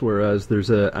it elsewhere as there's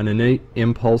an innate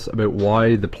impulse about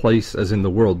why the place, as in the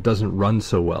world, doesn't run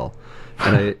so well.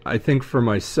 And I think for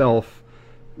myself,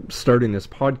 starting this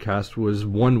podcast was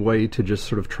one way to just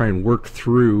sort of try and work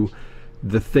through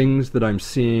the things that I'm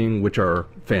seeing, which are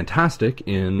fantastic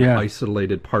in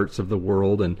isolated parts of the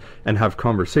world, and have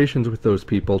conversations with those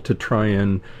people to try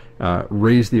and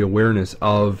raise the awareness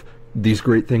of these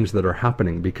great things that are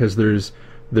happening, because there's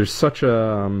such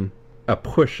a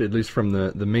push, at least from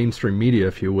the mainstream media,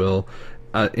 if you will,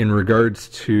 in regards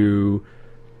to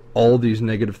all these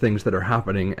negative things that are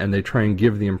happening, and they try and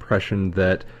give the impression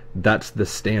that that's the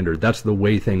standard, that's the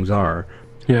way things are.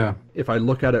 Yeah. If I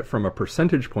look at it from a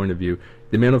percentage point of view,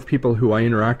 the amount of people who I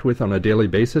interact with on a daily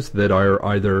basis that are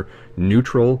either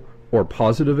neutral or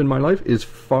positive in my life is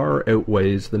far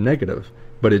outweighs the negative.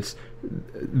 But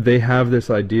they have this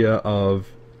idea of,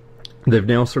 they've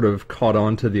now sort of caught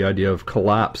on to the idea of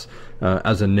collapse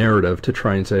as a narrative to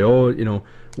try and say, oh,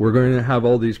 we're going to have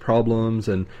all these problems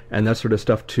and that sort of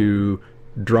stuff, to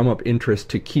drum up interest,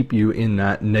 to keep you in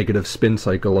that negative spin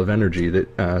cycle of energy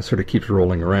that sort of keeps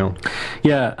rolling around.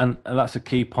 Yeah, and that's a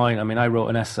key point. I mean, I wrote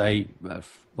an essay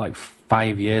like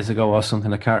 5 years ago or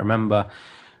something, I can't remember,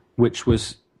 which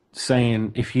was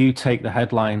saying if you take the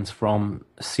headlines from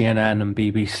CNN and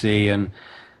BBC and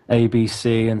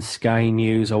ABC and Sky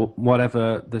News or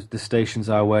whatever the stations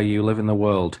are where you live in the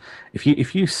world, if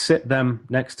you sit them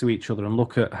next to each other and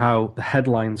look at how the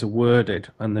headlines are worded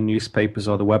on the newspapers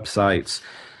or the websites,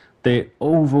 they're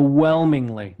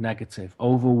overwhelmingly negative,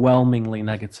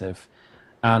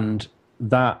 and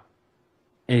that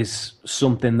is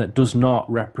something that does not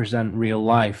represent real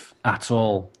life at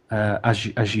all.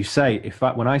 As you say, in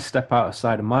fact, when I step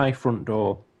outside of my front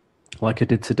door, like I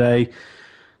did today,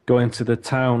 go into the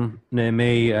town near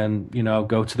me and,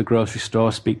 go to the grocery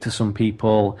store, speak to some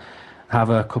people, have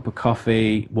a cup of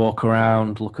coffee, walk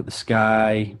around, look at the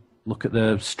sky, look at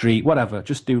the street, whatever,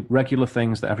 just do regular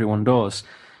things that everyone does.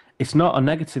 It's not a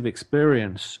negative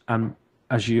experience. And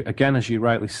as you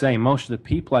rightly say, most of the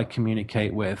people I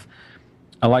communicate with,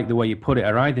 I like the way you put it,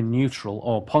 are either neutral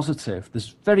or positive.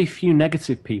 There's very few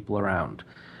negative people around.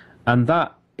 And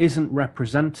that isn't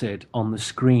represented on the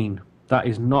screen. That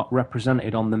is not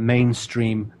represented on the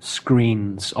mainstream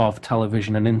screens of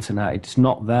television and internet. It's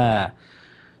not there.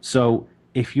 So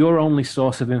if your only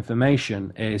source of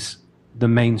information is the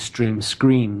mainstream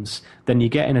screens, then you're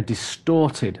getting a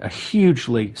distorted, a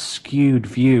hugely skewed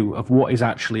view of what is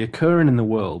actually occurring in the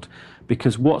world.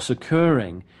 Because what's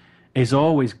occurring is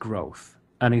always growth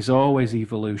and is always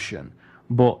evolution.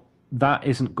 But that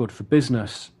isn't good for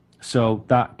business. So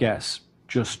that gets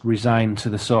just resigned to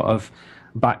the sort of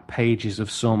back pages of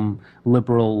some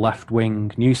liberal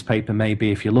left-wing newspaper,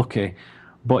 maybe, if you're lucky.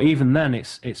 But even then,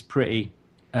 it's pretty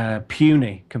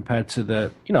puny compared to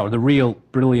the real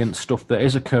brilliant stuff that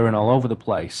is occurring all over the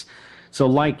place. So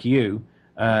like you,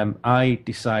 I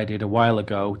decided a while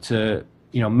ago to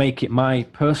make it my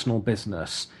personal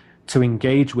business to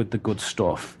engage with the good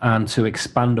stuff and to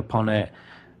expand upon it,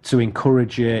 to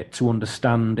encourage it, to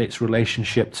understand its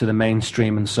relationship to the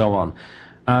mainstream and so on.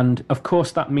 And of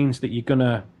course, that means that you're going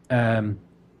to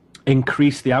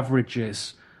increase the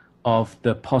averages of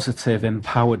the positive,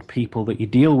 empowered people that you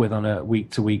deal with on a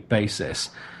week-to-week basis.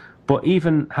 But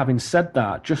even having said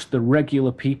that, just the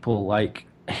regular people, like,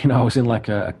 I was in like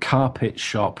a carpet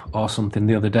shop or something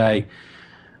the other day,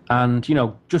 and,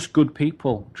 just good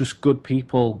people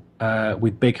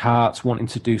with big hearts wanting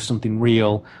to do something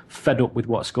real, fed up with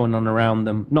what's going on around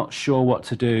them, not sure what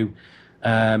to do,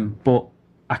 but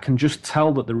I can just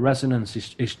tell that the resonance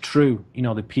is true,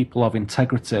 the people of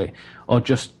integrity, or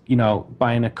just,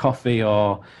 buying a coffee,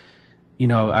 or,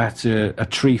 I had a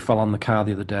tree fell on the car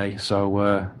the other day,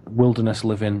 so wilderness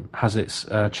living has its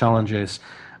challenges,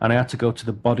 and I had to go to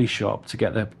the body shop to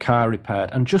get the car repaired,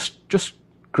 and just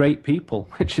great people,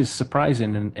 which is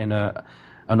surprising in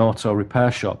an auto repair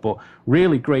shop, but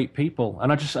really great people. And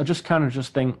I just kind of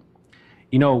think,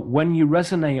 when you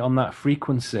resonate on that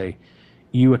frequency,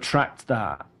 you attract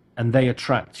that, and they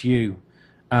attract you,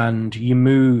 and you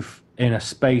move in a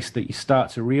space that you start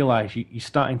to realize you're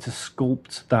starting to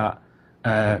sculpt that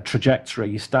trajectory,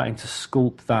 you're starting to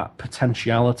sculpt that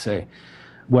potentiality.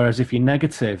 Whereas if you're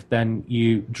negative, then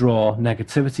you draw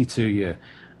negativity to you.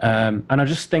 And I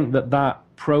just think that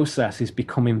process is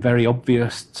becoming very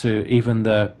obvious to even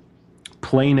the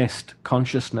plainest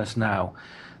consciousness now,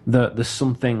 that there's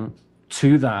something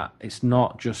to that. It's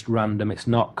not just random, it's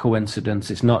not coincidence,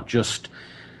 it's not just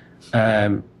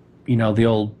the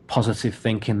old positive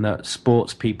thinking that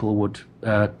sports people would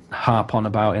harp on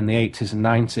about in the 80s and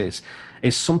 90s.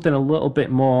 It's something a little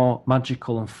bit more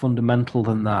magical and fundamental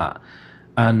than that.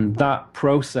 And that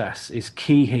process is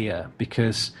key here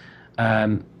because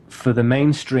for the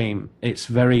mainstream, it's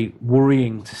very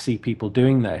worrying to see people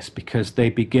doing this because they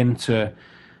begin to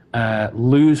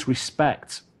lose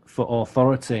respect for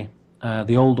authority,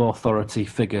 the old authority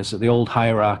figures, the old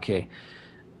hierarchy.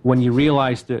 When you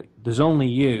realize that there's only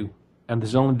you and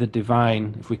there's only the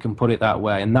divine, if we can put it that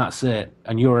way, and that's it,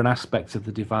 and you're an aspect of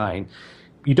the divine,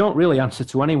 you don't really answer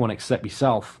to anyone except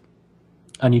yourself.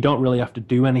 And you don't really have to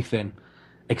do anything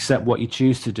except what you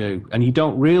choose to do. And you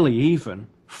don't really even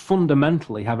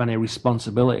fundamentally have any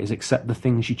responsibilities except the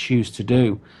things you choose to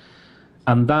do.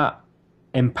 And that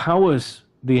empowers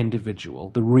the individual,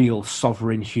 the real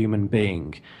sovereign human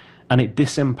being. And it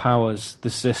disempowers the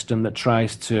system that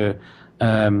tries to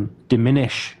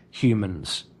diminish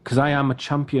humans. Because I am a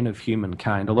champion of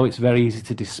humankind, although it's very easy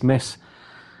to dismiss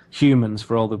humans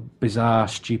for all the bizarre,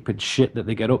 stupid shit that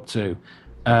they get up to.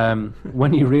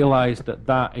 When you realize that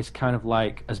that is kind of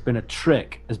like, has been a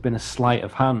trick, has been a sleight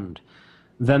of hand,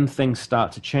 then things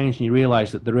start to change and you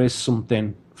realize that there is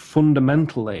something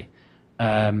fundamentally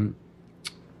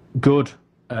good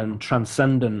and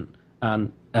transcendent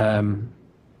and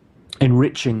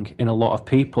enriching in a lot of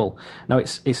people. Now,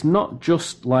 it's not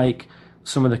just like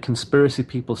some of the conspiracy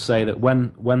people say that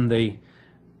when the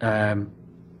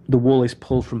wool is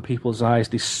pulled from people's eyes,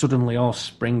 they suddenly all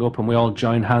spring up and we all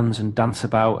join hands and dance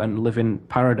about and live in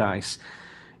paradise.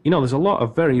 There's a lot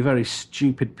of very, very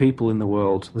stupid people in the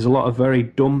world. There's a lot of very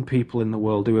dumb people in the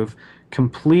world who have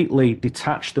completely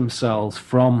detached themselves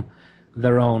from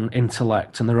their own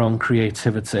intellect and their own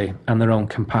creativity and their own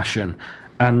compassion.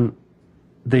 And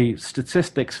the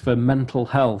statistics for mental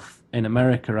health in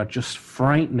America are just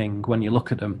frightening when you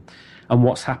look at them and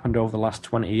what's happened over the last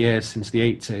 20 years since the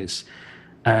 80s.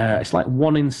 It's like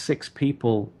 1 in 6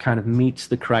 people kind of meets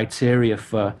the criteria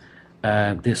for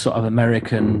the sort of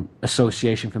American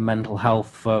Association for Mental Health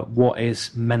for what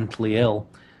is mentally ill.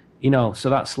 So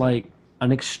that's like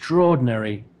an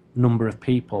extraordinary number of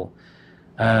people.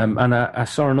 And I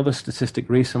saw another statistic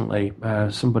recently,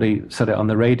 somebody said it on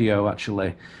the radio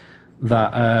actually,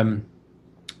 that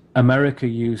America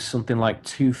used something like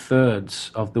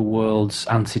 2/3 of the world's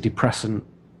antidepressant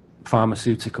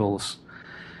pharmaceuticals.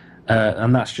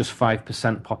 And that's just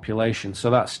 5% population. So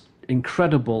that's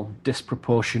incredible,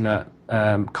 disproportionate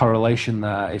correlation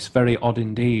there. It's very odd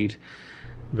indeed.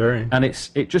 Very. And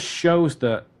it just shows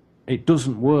that it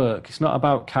doesn't work. It's not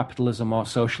about capitalism or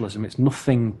socialism. It's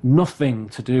nothing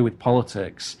to do with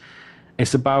politics.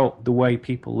 It's about the way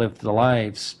people live their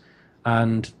lives.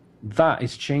 And that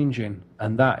is changing,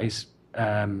 and that is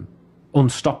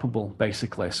unstoppable,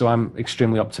 basically. So I'm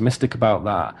extremely optimistic about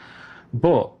that.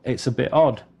 But it's a bit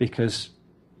odd because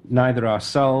neither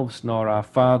ourselves, nor our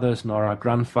fathers, nor our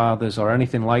grandfathers, or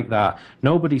anything like that,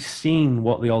 nobody's seen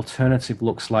what the alternative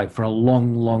looks like for a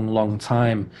long, long, long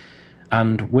time.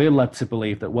 And we're led to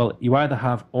believe that, well, you either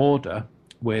have order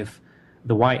with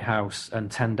the White House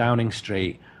and 10 Downing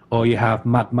Street, or you have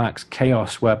Mad Max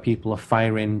chaos where people are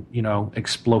firing,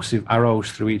 explosive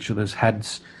arrows through each other's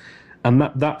heads. And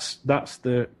that's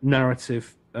the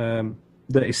narrative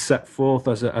that is set forth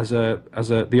as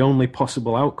the only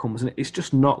possible outcomes, and it's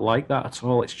just not like that at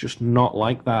all. It's just not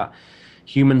like that.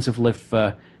 Humans have lived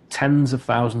for tens of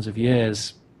thousands of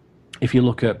years. If you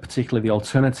look at particularly the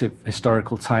alternative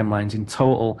historical timelines, in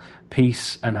total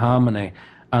peace and harmony,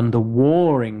 and the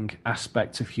warring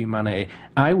aspect of humanity,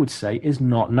 I would say, is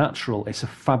not natural. It's a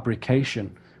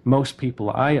fabrication. Most people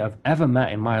that I have ever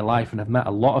met in my life, and have met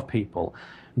a lot of people,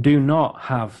 do not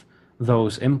have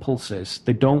those impulses.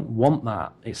 They don't want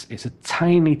that. It's a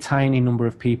tiny, tiny number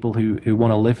of people who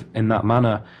want to live in that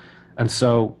manner. And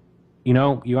so, you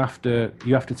have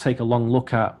to take a long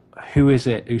look at who is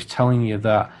it who's telling you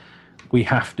that we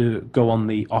have to go on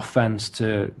the offense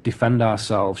to defend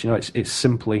ourselves. It's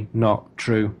simply not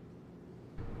true.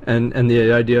 And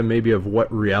the idea maybe of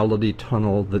what reality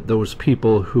tunnel that those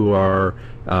people who are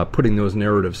putting those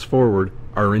narratives forward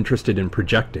are interested in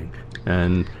projecting.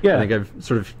 And yeah. I think I've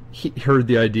sort of heard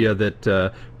the idea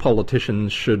that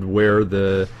politicians should wear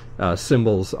the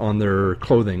symbols on their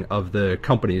clothing of the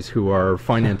companies who are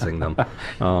financing them.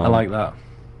 I like that.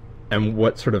 And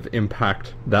what sort of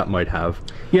impact that might have.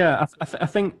 Yeah, I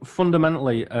think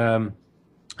fundamentally,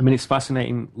 it's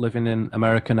fascinating living in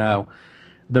America now.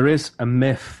 There is a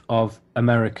myth of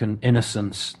American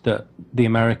innocence, that the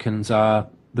Americans are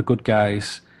the good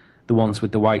guys, the ones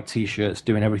with the white T-shirts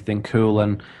doing everything cool,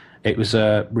 and it was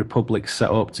a republic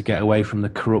set up to get away from the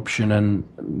corruption and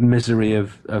misery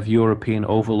of European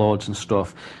overlords and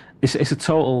stuff. It's a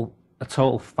total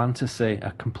fantasy,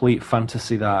 a complete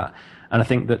fantasy, that. And I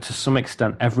think that to some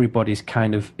extent everybody's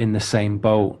kind of in the same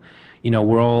boat.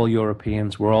 We're all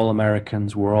Europeans, we're all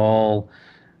Americans, we're all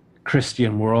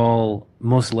Christian, we're all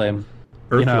Muslim.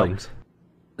 Earthlings.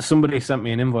 Somebody sent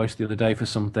me an invoice the other day for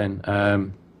something,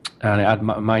 and it had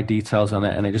my details on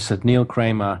it, and it just said Neil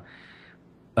Kramer,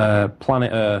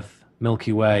 Planet Earth,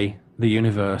 Milky Way, the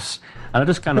universe. And I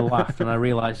just kind of laughed, and I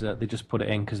realized that they just put it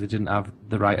in because they didn't have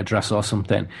the right address or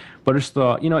something. But I just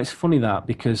thought, it's funny that,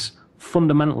 because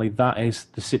fundamentally that is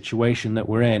the situation that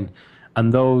we're in,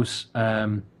 and those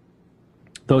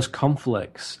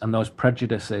conflicts and those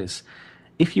prejudices,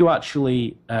 if you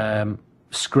actually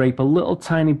scrape a little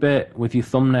tiny bit with your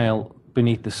thumbnail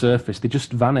beneath the surface, they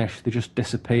just vanish, they just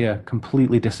disappear,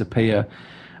 completely disappear.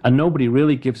 And nobody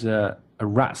really gives a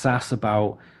rat's ass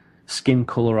about skin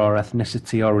color or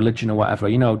ethnicity or religion or whatever.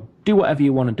 Do whatever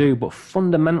you want to do, but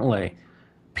fundamentally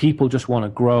people just want to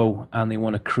grow, and they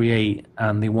want to create,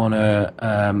 and they want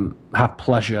to have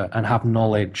pleasure and have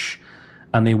knowledge,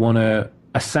 and they want to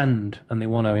ascend, and they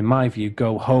want to, in my view,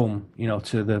 go home,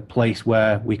 to the place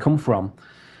where we come from.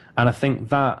 And I think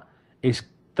that is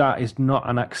not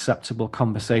an acceptable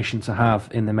conversation to have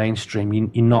in the mainstream.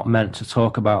 You're not meant to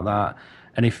talk about that.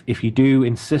 And if you do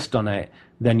insist on it,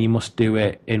 then you must do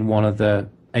it in one of the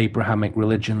Abrahamic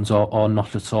religions or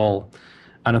not at all.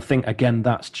 And I think, again,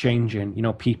 that's changing.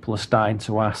 People are starting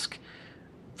to ask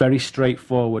very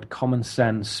straightforward, common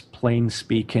sense, plain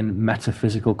speaking,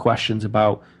 metaphysical questions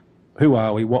about who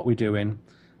are we, what we're doing,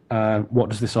 what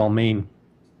does this all mean?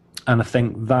 And I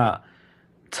think that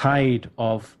tide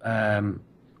of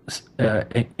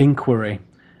inquiry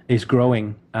is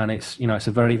growing, and it's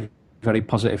a very, very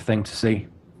positive thing to see.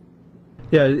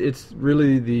 Yeah, it's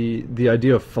really the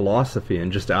idea of philosophy,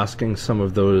 and just asking some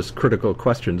of those critical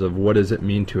questions of what does it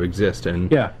mean to exist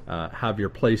and have your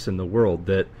place in the world.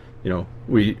 That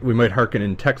we might hearken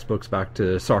in textbooks back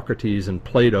to Socrates and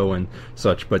Plato and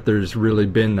such, but there's really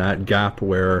been that gap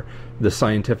where the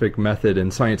scientific method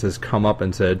and science has come up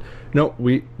and said, no,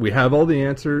 we have all the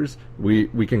answers,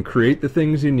 we can create the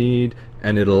things you need,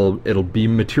 and it'll be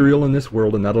material in this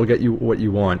world, and that'll get you what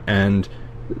you want. And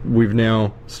we've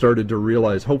now started to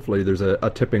realize, hopefully there's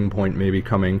a tipping point maybe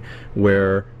coming,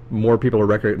 where more people are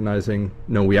recognizing,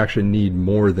 no, we actually need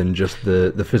more than just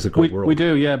the physical world. We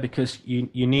do, yeah, because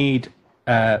you need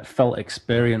felt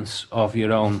experience of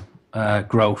your own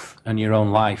growth and your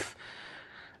own life.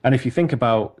 And if you think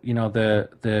about,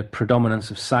 the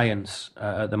predominance of science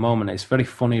at the moment, it's very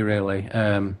funny, really.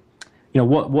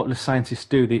 What do scientists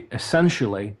do? They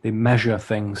essentially measure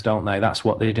things, don't they? That's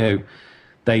what they do.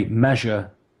 They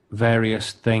measure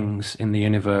various things in the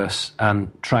universe and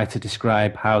try to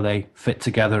describe how they fit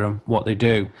together and what they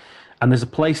do. And there's a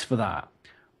place for that.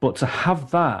 But to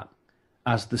have that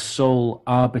as the sole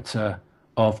arbiter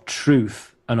of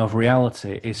truth and of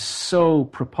reality is so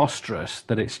preposterous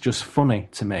that it's just funny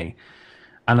to me.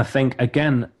 And I think,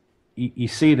 again, you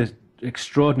see the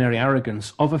extraordinary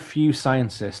arrogance of a few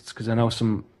scientists, because I know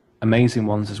some amazing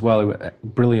ones as well, who are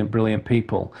brilliant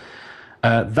people.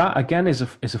 That, again, is a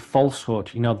falsehood.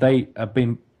 They have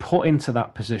been put into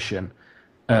that position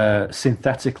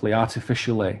synthetically,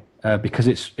 artificially, because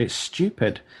it's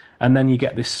stupid. And then you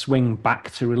get this swing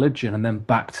back to religion, and then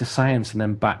back to science, and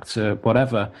then back to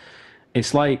whatever.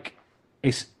 It's like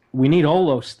we need all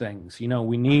those things.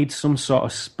 We need some sort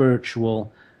of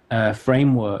spiritual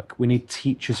framework. We need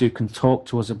teachers who can talk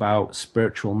to us about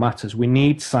spiritual matters. We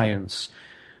need science.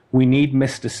 We need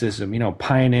mysticism,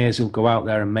 pioneers who'll go out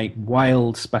there and make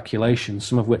wild speculations,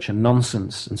 some of which are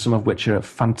nonsense and some of which are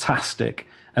fantastic,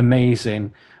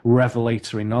 amazing,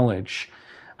 revelatory knowledge.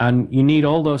 And you need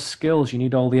all those skills. You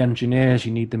need all the engineers,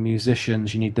 you need the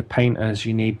musicians, you need the painters,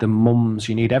 you need the mums,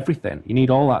 you need everything. You need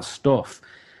all that stuff.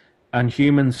 And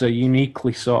humans are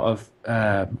uniquely sort of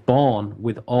born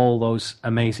with all those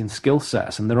amazing skill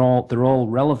sets, and they're all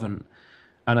relevant.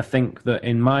 And I think that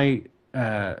in my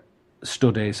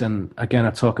studies, and again I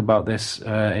talk about this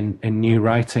in new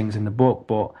writings in the book,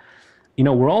 but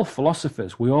we're all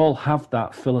philosophers. We all have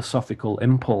that philosophical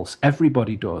impulse.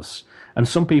 Everybody does. And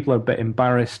some people are a bit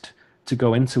embarrassed to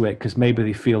go into it because maybe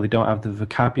they feel they don't have the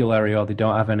vocabulary or they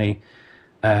don't have any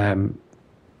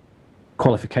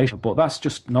qualification. But that's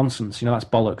just nonsense. That's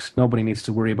bollocks. Nobody needs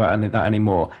to worry about any of that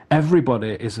anymore.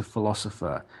 Everybody is a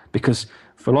philosopher, because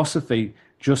philosophy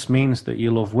just means that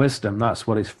you love wisdom. That's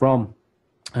what it's from.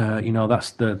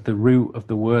 That's the root of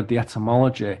the word, the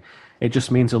etymology. It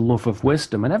just means a love of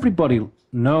wisdom. And everybody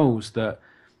knows that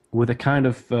with a kind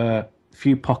of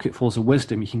few pocketfuls of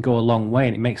wisdom, you can go a long way,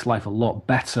 and it makes life a lot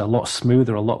better, a lot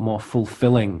smoother, a lot more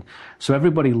fulfilling. So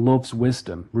everybody loves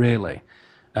wisdom, really.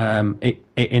 It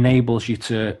enables you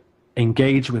to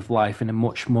engage with life in a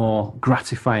much more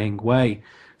gratifying way.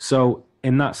 So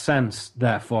in that sense,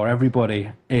 therefore,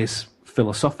 everybody is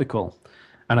philosophical.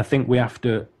 And I think we have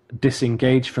to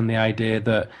disengage from the idea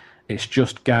that it's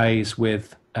just guys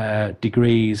with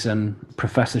degrees and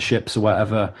professorships or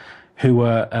whatever who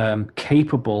are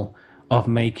capable of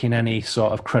making any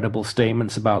sort of credible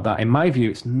statements about that. In my view,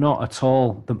 it's not at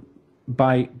all.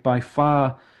 By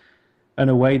far and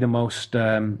away the most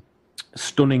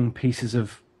stunning pieces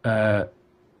of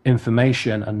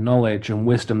information and knowledge and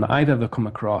wisdom that I've ever come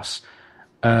across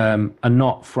are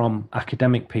not from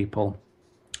academic people.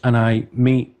 And I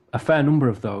meet a fair number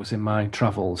of those in my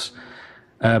travels.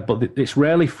 But it's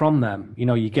rarely from them. You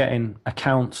know, you're getting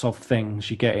accounts of things,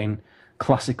 you're getting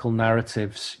classical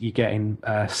narratives, you're getting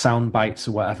sound bites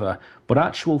or whatever. But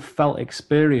actual felt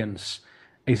experience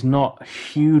is not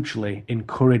hugely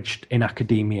encouraged in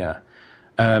academia.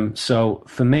 So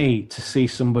for me, to see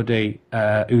somebody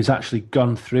who's actually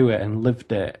gone through it and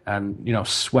lived it and, you know,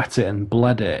 sweat it and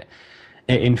bled it,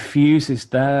 it infuses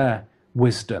their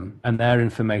wisdom and their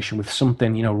information with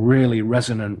something, you know, really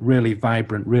resonant, really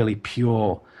vibrant, really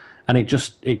pure. And it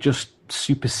just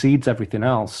supersedes everything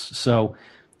else. So,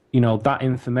 you know, that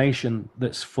information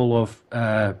that's full of,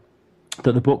 that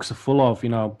the books are full of, you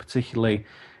know, particularly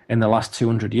in the last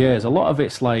 200 years, a lot of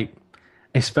it's like,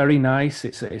 it's very nice.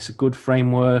 It's a good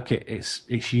framework.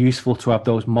 It's useful to have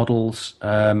those models,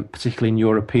 particularly in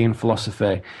European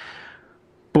philosophy.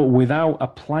 But without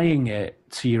applying it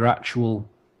to your actual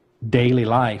daily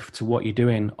life, to what you're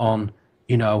doing on,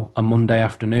 you know, a Monday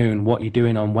afternoon, what you're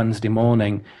doing on Wednesday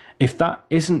morning, if that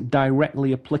isn't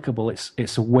directly applicable,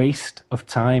 it's a waste of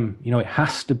time. You know, it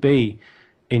has to be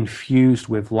infused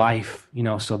with life, you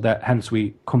know, so that hence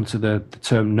we come to the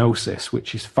term gnosis,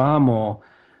 which is far more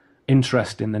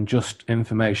interesting than just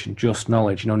information, just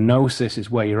knowledge. You know, gnosis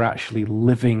is where you're actually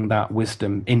living that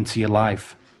wisdom into your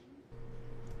life.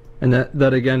 And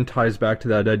that again ties back to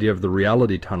that idea of the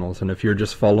reality tunnels. And if you're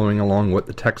just following along what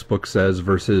the textbook says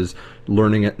versus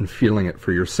learning it and feeling it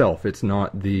for yourself, it's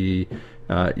not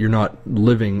you're not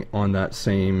living on that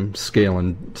same scale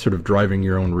and sort of driving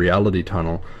your own reality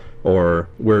tunnel. Or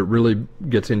where it really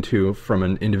gets into, from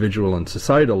an individual and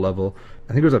societal level,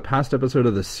 I think it was a past episode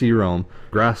of the Sea Realm,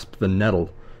 Grasp the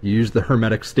Nettle. You use the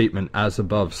Hermetic statement, as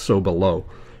above, so below,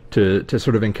 to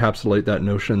sort of encapsulate that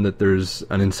notion that there's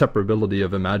an inseparability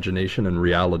of imagination and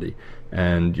reality,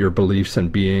 and your beliefs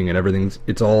and being and everything,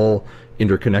 it's all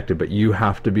interconnected, but you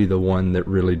have to be the one that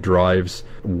really drives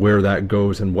where that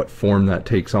goes and what form that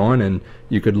takes on. And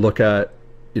you could look at,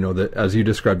 you know, as you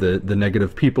described, the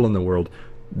negative people in the world.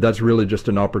 That's really just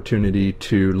an opportunity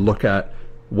to look at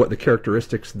what the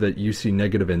characteristics that you see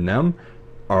negative in them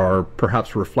are,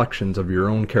 perhaps reflections of your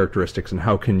own characteristics, and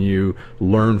how can you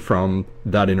learn from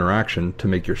that interaction to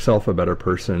make yourself a better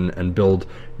person and build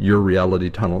your reality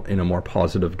tunnel in a more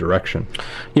positive direction.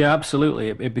 Yeah, absolutely.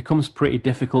 It becomes pretty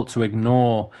difficult to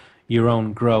ignore your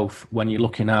own growth when you're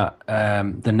looking at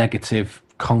the negative,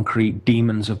 concrete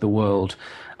demons of the world.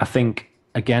 I think,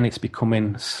 again, it's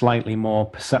becoming slightly more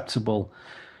perceptible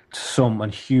to some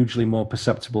and hugely more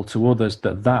perceptible to others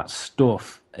that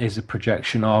stuff is a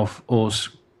projection of us,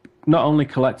 not only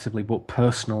collectively but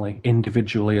personally,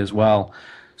 individually as well.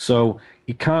 So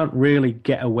you can't really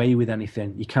get away with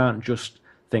anything. You can't just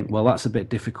think, well, that's a bit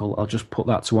difficult, I'll just put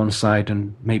that to one side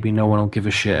and maybe no one will give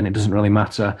a shit and it doesn't really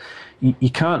matter. You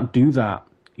can't do that.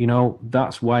 You know,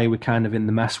 that's why we're kind of in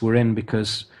the mess we're in,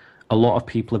 because a lot of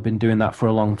people have been doing that for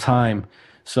a long time.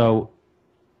 So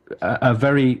a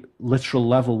very literal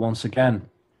level, once again,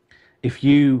 if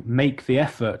you make the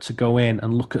effort to go in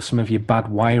and look at some of your bad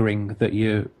wiring that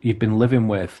you've been living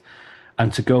with,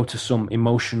 and to go to some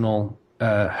emotional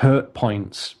hurt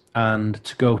points, and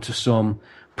to go to some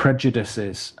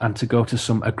prejudices, and to go to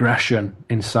some aggression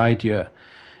inside you,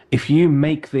 if you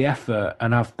make the effort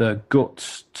and have the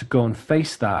guts to go and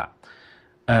face that,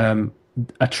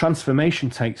 a transformation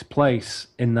takes place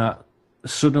in that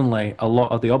suddenly a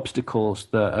lot of the obstacles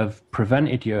that have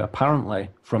prevented you apparently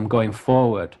from going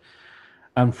forward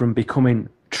and from becoming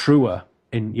truer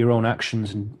in your own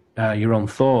actions and your own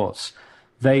thoughts,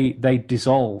 they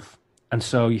dissolve. And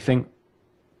so you think,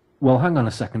 well, hang on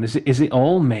a second, is it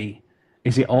all me?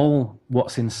 Is it all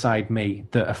what's inside me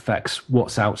that affects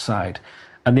what's outside?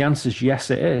 And the answer is yes,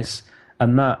 it is.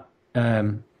 And that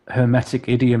Hermetic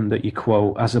idiom that you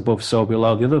quote, as above, so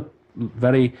below, the other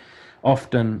very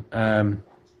often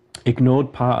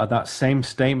ignored part of that same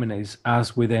statement is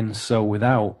as within, so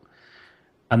without.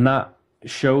 And that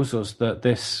shows us that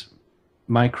this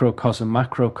microcosm,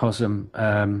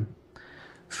 macrocosm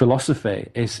philosophy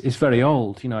is very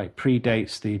old. It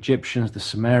predates the Egyptians, the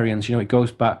Sumerians. It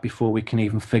goes back before we can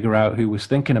even figure out who was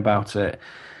thinking about it.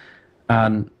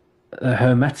 And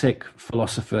Hermetic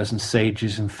philosophers and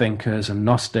sages and thinkers and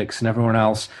Gnostics and everyone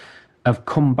else have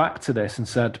come back to this and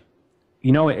said,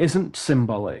 it isn't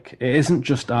symbolic. It isn't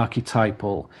just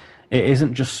archetypal. It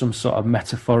isn't just some sort of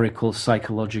metaphorical,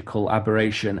 psychological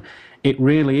aberration. It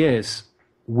really is.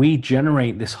 We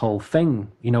generate this whole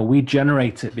thing. We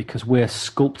generate it because we're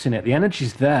sculpting it. The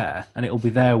energy's there, and it'll be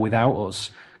there without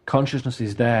us. Consciousness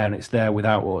is there, and it's there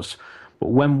without us. But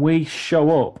when we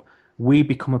show up, we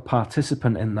become a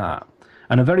participant in that.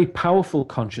 And a very powerful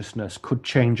consciousness could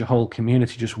change a whole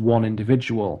community, just one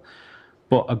individual.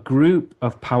 But a group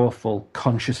of powerful,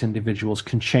 conscious individuals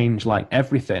can change like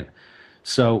everything.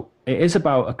 So it is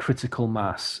about a critical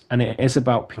mass, and it is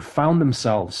about people who found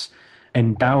themselves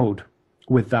endowed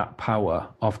with that power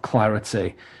of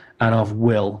clarity and of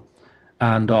will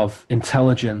and of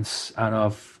intelligence and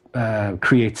of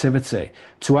creativity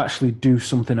to actually do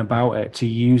something about it, to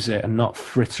use it and not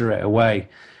fritter it away,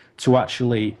 to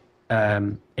actually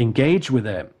engage with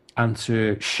it and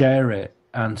to share it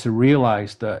and to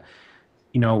realize that,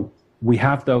 we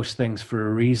have those things for a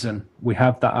reason. We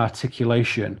have that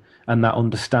articulation and that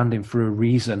understanding for a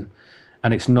reason.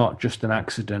 And it's not just an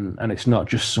accident, and it's not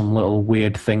just some little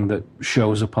weird thing that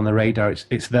shows up on the radar.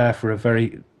 It's there for a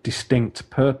very distinct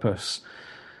purpose.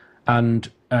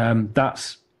 And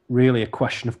that's really a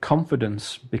question of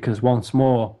confidence, because once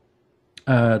more,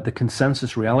 the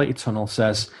consensus reality tunnel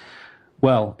says,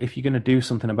 well, if you're going to do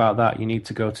something about that, you need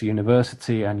to go to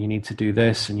university, and you need to do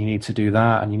this, and you need to do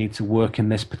that, and you need to work in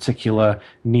this particular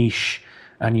niche,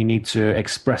 and you need to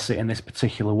express it in this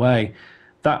particular way.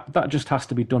 That just has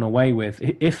to be done away with.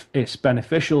 If it's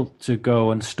beneficial to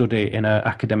go and study in an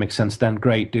academic sense, then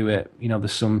great, do it.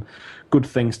 There's some good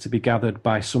things to be gathered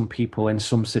by some people in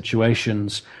some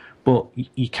situations, but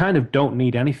you kind of don't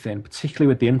need anything, particularly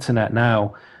with the internet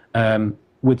now.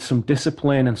 With some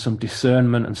discipline and some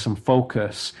discernment and some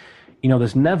focus,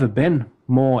 there's never been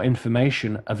more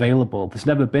information available. There's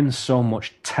never been so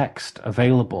much text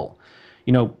available.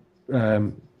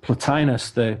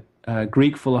 Plotinus, the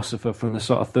Greek philosopher from the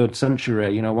sort of 3rd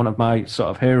century, one of my sort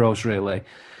of heroes, really,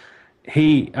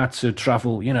 he had to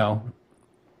travel,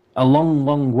 a long,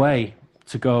 long way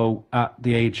to go at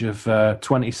the age of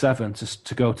 27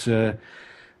 to go to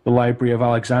the Library of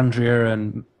Alexandria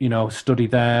and, study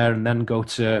there, and then go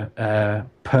to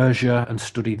Persia and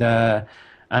study there.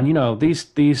 And,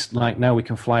 these like now we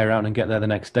can fly around and get there the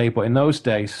next day. But in those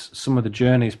days, some of the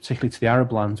journeys, particularly to the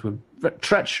Arab lands, were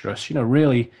treacherous,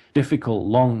 really difficult,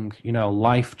 long,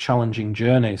 life-challenging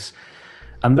journeys.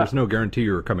 And there's no guarantee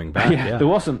you were coming back. Yeah, there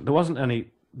wasn't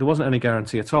any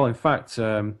guarantee at all. In fact,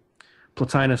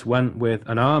 Plotinus went with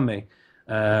an army,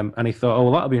 and he thought, oh,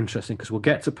 well, that'll be interesting because we'll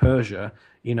get to Persia,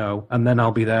 and then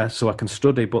I'll be there so I can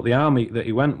study. But the army that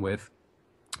he went with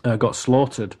got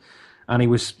slaughtered, and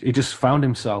he just found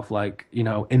himself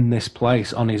in this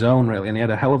place on his own, really, and he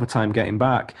had a hell of a time getting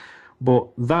back. But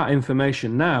that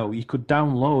information now, you could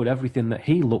download everything that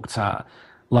he looked at,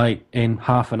 in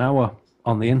half an hour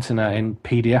on the internet in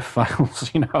PDF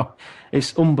files.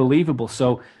 It's unbelievable.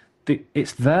 So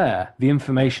it's there. The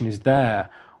information is there.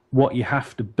 What you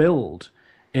have to build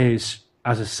is,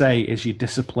 as I say, is your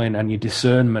discipline and your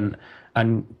discernment,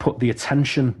 and put the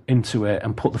attention into it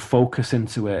and put the focus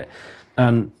into it.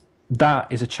 And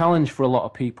that is a challenge for a lot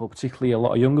of people, particularly a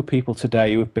lot of younger people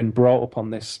today who have been brought up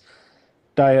on this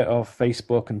diet of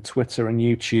Facebook and Twitter and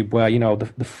YouTube, where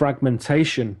the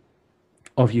fragmentation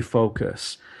of your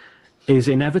focus is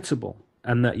inevitable,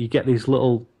 and that you get these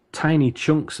little tiny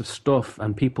chunks of stuff,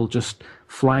 and people just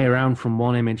fly around from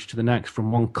one image to the next,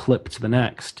 from one clip to the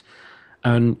next.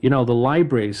 And the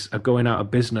libraries are going out of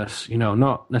business,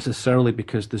 not necessarily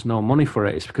because there's no money for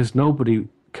it, it's because nobody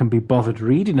can be bothered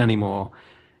reading anymore,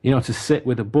 to sit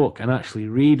with a book and actually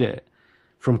read it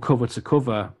from cover to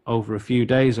cover over a few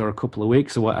days or a couple of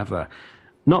weeks or whatever.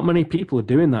 Not many people are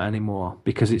doing that anymore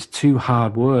because it's too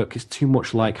hard work. It's too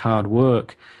much like hard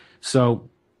work. So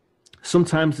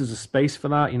sometimes there's a space for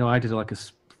that. I did like a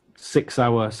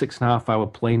 6.5 hour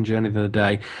plane journey the other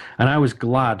day, and I was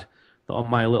glad that on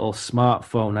my little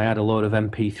smartphone I had a load of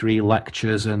MP3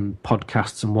 lectures and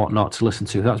podcasts and whatnot to listen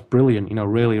to. That's brilliant,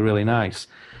 really, really nice.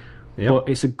 Yep. But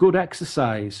it's a good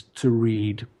exercise to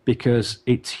read because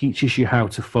it teaches you how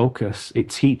to focus. It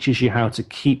teaches you how to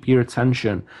keep your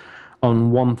attention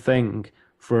on one thing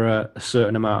for a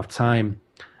certain amount of time.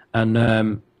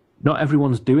 And not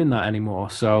everyone's doing that anymore.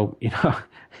 So,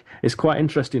 it's quite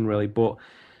interesting, really. But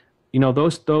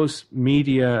those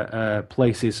media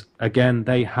places, again,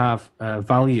 they have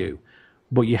value,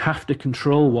 but you have to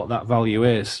control what that value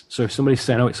is. So if somebody's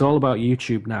saying, "Oh, it's all about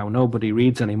YouTube now, nobody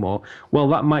reads anymore," well,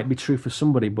 that might be true for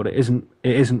somebody, but it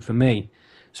isn't for me.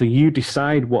 So you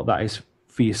decide what that is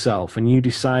for yourself, and you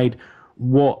decide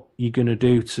what you're going to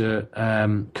do to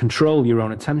control your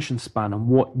own attention span, and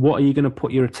what are you going to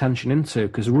put your attention into,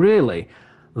 because really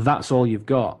that's all you've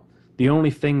got. The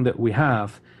only thing that we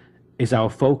have is our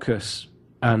focus,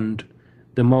 and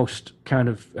the most kind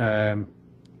of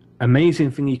amazing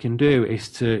thing you can do is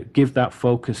to give that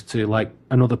focus to like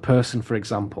another person, for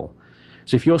example.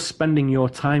 So if you're spending your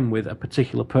time with a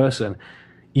particular person,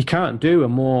 you can't do a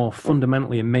more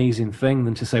fundamentally amazing thing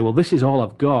than to say, well, this is all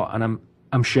I've got, and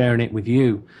I'm sharing it with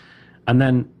you. And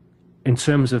then in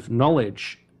terms of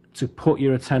knowledge, to put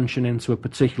your attention into a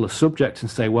particular subject and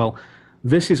say, well,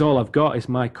 this is all I've got, is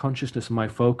my consciousness and my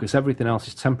focus. Everything else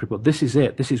is temporary, but this is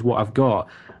it. This is what I've got,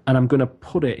 and I'm going to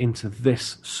put it into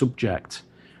this subject.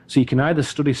 So you can either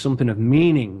study something of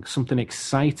meaning, something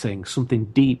exciting, something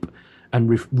deep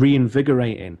and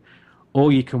reinvigorating,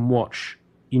 or you can watch,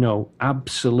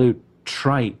 absolute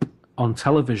tripe on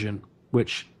television,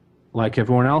 which, like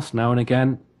everyone else, now and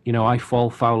again, I fall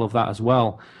foul of that as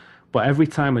well. But every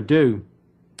time I do,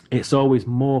 it's always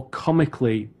more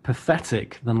comically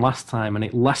pathetic than last time, and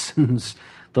it lessens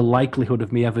the likelihood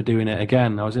of me ever doing it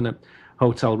again. I was in a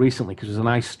hotel recently because there was an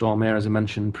ice storm here, as I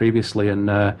mentioned previously, and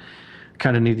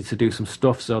kind of needed to do some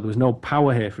stuff. So there was no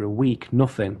power here for a week,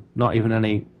 nothing, not even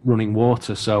any running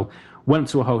water. So went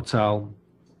to a hotel,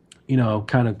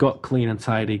 kind of got clean and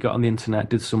tidy, got on the internet,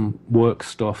 did some work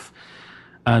stuff,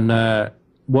 and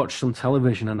watched some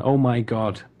television. And oh my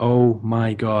God,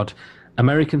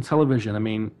 American television. I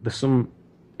mean, there's some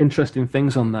interesting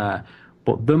things on there,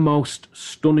 but the most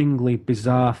stunningly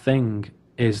bizarre thing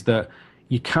is that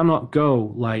you cannot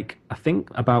go, like, I think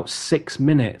about 6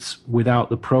 minutes without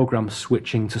the program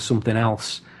switching to something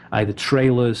else, either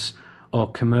trailers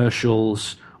or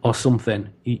commercials or something.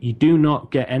 You do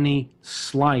not get any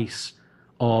slice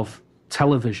of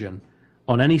television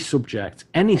on any subject,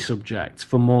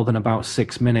 for more than about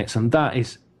 6 minutes, and that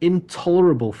is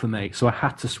intolerable for me, so I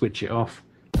had to switch it off.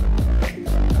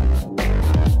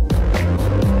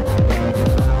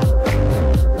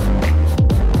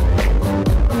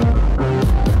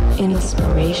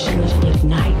 Inspiration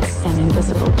ignites an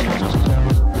invisible channel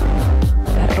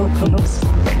that opens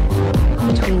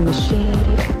between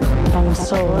machine and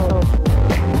soul.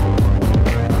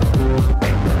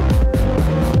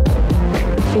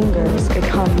 Fingers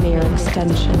become mere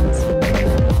extensions,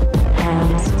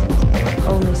 hands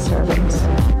only servants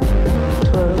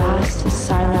to a vast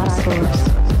silent source,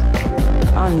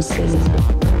 unseen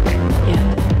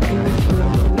yet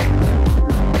irrefutable.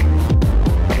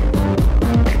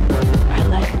 I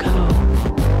let go.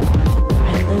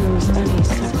 I lose any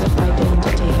separate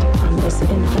identity from this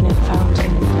infinite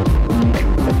fountain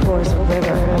that pours a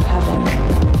river of heaven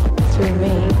through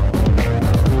me.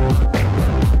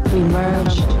 We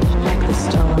merge like the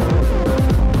stone,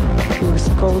 whose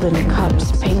golden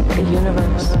cups paint the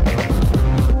universe.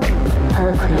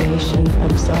 Her creation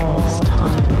absolves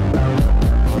time.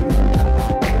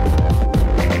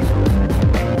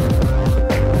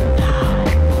 Now,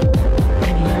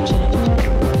 emerge it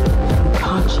from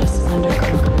conscious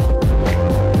underground.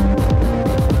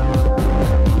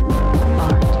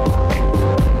 Art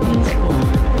is born.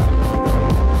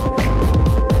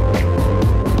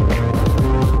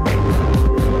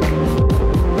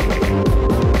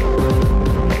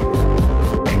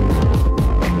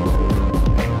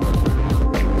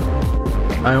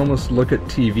 I almost look at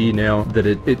TV now that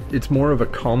it's more of a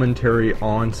commentary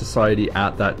on society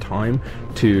at that time,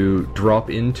 to drop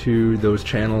into those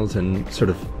channels and sort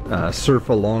of surf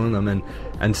along them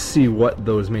and see what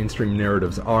those mainstream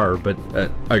narratives are. But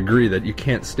I agree that you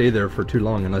can't stay there for too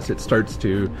long unless it starts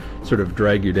to sort of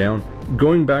drag you down.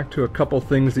 Going back to a couple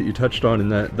things that you touched on in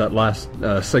that last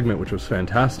segment, which was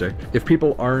fantastic. If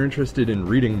people are interested in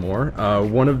reading more,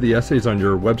 one of the essays on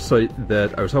your website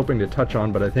that I was hoping to touch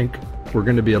on, but I think we're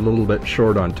going to be a little bit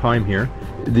short on time here.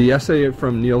 The essay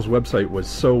from Neil's website was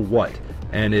So What?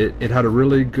 And it had a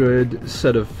really good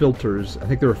set of filters. I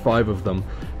think there were 5 of them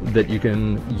that you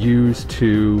can use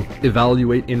to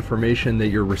evaluate information that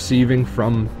you're receiving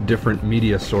from different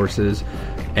media sources,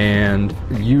 and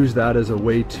use that as a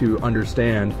way to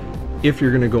understand, if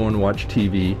you're going to go and watch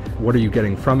TV, what are you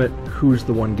getting from it? Who's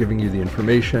the one giving you the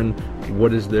information?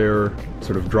 What is their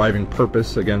sort of driving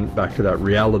purpose? Again, back to that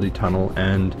reality tunnel.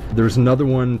 And there's another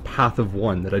one, Path of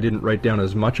One, that I didn't write down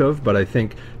as much of, but I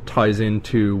think ties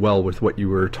into well with what you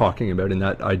were talking about in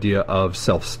that idea of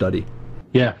self-study.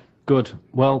 Yeah, Good.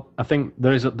 Well, I think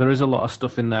there is a lot of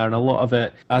stuff in there, and a lot of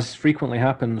it, as frequently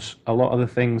happens, a lot of the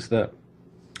things that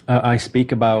I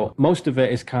speak about, most of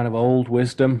it is kind of old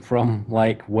wisdom from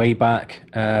like way back.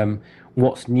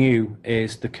 What's new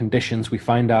is the conditions we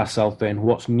find ourselves in.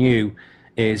 What's new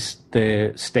is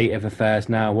the state of affairs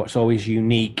now. What's always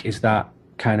unique is that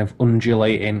kind of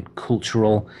undulating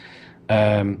cultural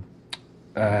flow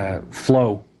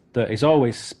that is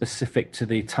always specific to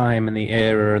the time and the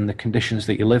era and the conditions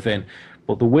that you live in.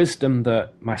 But the wisdom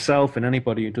that myself and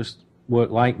anybody who does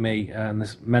work like me, and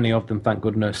there's many of them, thank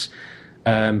goodness,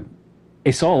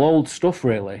 it's all old stuff,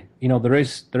 really. You know, there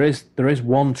is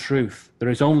one truth. There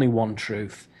is only one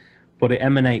truth, but it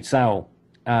emanates out,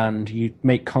 and you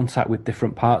make contact with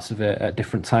different parts of it at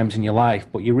different times in your life.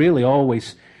 But you're really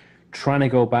always trying to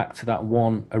go back to that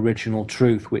one original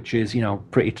truth, which is, you know,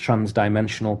 pretty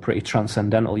trans-dimensional, pretty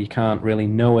transcendental. You can't really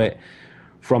know it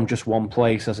from just one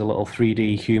place as a little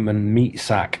 3D human meat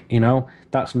sack, you know?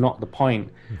 That's not the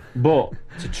point. But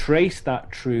to trace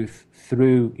that truth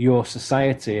through your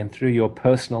society and through your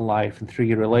personal life and through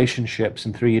your relationships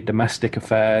and through your domestic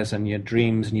affairs and your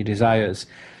dreams and your desires,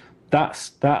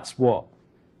 that's what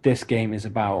this game is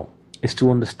about, is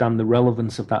to understand the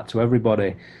relevance of that to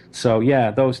everybody. So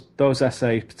yeah, those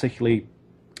essays, particularly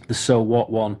the So What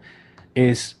one,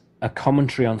 is a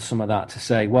commentary on some of that, to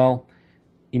say, well,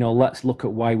 you know, let's look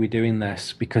at why we're doing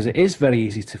this, because it is very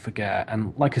easy to forget.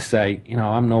 And like I say, you know,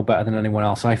 I'm no better than anyone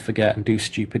else. I forget and do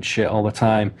stupid shit all the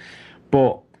time.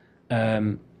 But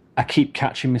I keep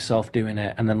catching myself doing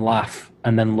it and then laugh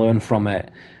and then learn from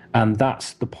it. And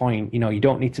that's the point. You know, you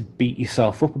don't need to beat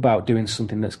yourself up about doing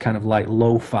something that's kind of like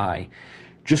lo-fi.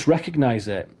 Just recognize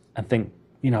it and think,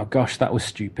 you know, gosh, that was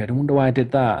stupid. I wonder why I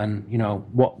did that. And, you know,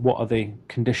 what are the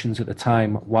conditions at the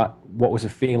time? What was the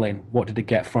feeling? What did I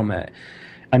get from it?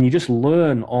 And you just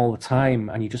learn all the time,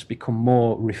 and you just become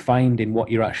more refined in what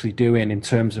you're actually doing in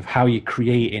terms of how you're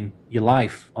creating your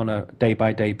life on a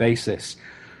day-by-day basis.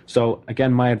 So,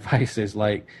 again, my advice is,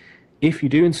 like, if you're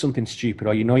doing something stupid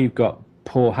or you know you've got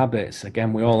poor habits,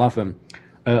 again, we all have them,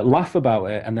 laugh about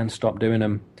it and then stop doing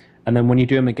them. And then when you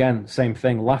do them again, same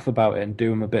thing, laugh about it and do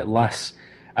them a bit less.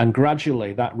 And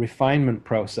gradually, that refinement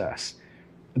process,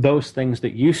 those things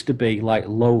that used to be like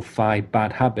lo-fi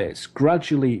bad habits,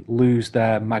 gradually lose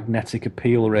their magnetic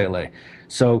appeal, really.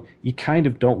 So you kind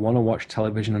of don't want to watch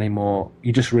television anymore.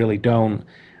 You just really don't.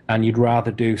 And you'd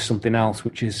rather do something else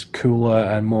which is cooler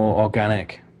and more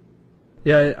organic.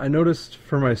 Yeah, I noticed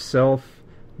for myself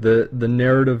the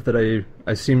narrative that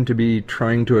I seem to be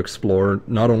trying to explore,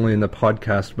 not only in the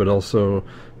podcast, but also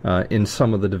in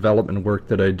some of the development work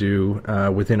that I do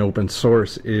within open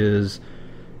source, is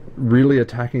really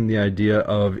attacking the idea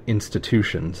of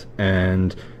institutions.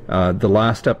 And the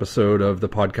last episode of the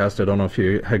podcast, I don't know if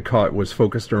you had caught, was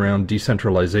focused around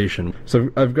decentralization. So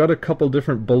I've got a couple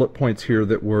different bullet points here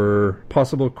that were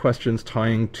possible questions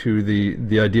tying to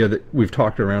the idea that we've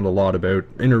talked around a lot about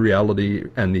inner reality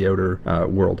and the outer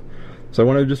world. So I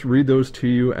want to just read those to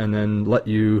you and then let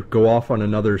you go off on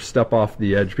another step off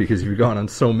the edge, because you've gone on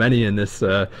so many in this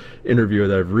interview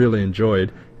that I've really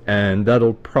enjoyed. And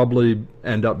that'll probably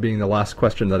end up being the last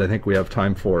question that I think we have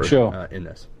time for. Sure. In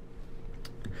this.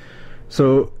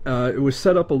 So it was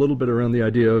set up a little bit around the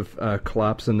idea of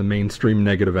collapse and the mainstream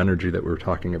negative energy that we were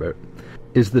talking about.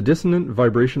 Is the dissonant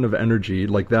vibration of energy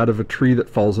like that of a tree that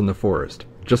falls in the forest,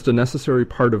 just a necessary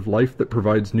part of life that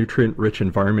provides nutrient-rich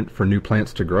environment for new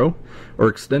plants to grow? Or,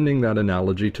 extending that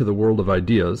analogy to the world of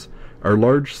ideas, are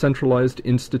large centralized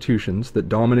institutions that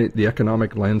dominate the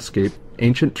economic landscape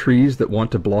ancient trees that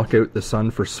want to block out the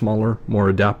sun for smaller, more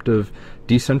adaptive,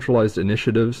 decentralized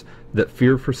initiatives that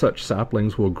fear for such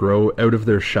saplings will grow out of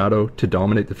their shadow to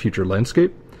dominate the future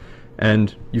landscape?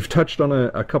 And you've touched on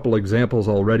a couple examples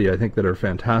already, I think, that are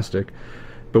fantastic.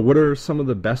 But what are some of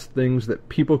the best things that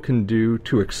people can do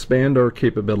to expand our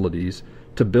capabilities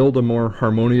to build a more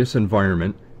harmonious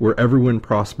environment where everyone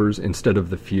prospers instead of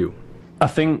the few? I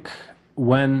think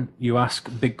when you ask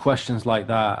big questions like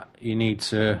that, you need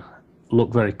to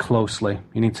look very closely.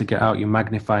 You need to get out your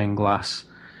magnifying glass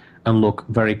and look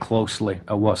very closely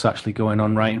at what's actually going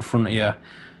on right in front of you.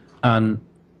 And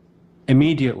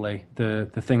immediately, the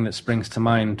thing that springs to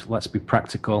mind, let's be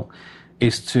practical,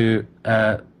 is to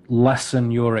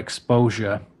lessen your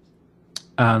exposure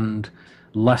and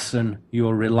lessen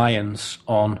your reliance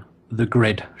on the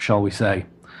grid, shall we say.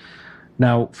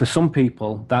 Now, for some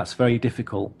people, that's very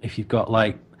difficult. If you've got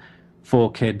like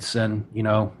 4 kids and, you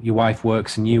know, your wife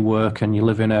works and you work and you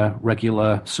live in a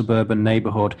regular suburban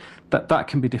neighborhood, that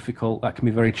can be difficult. That can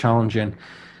be very challenging.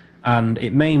 And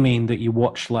it may mean that you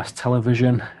watch less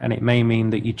television, and it may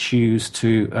mean that you choose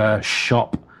to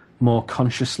shop more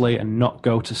consciously and not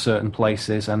go to certain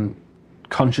places and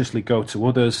consciously go to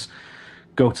others,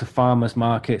 go to farmers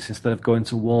markets instead of going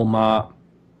to Walmart.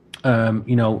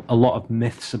 A lot of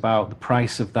myths about the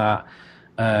price of that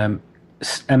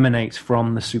emanates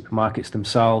from the supermarkets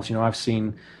themselves. I've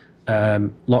seen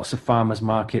lots of farmers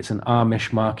markets and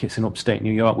Amish markets in upstate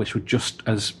New York, which were just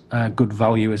as good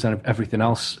value as everything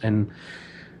else in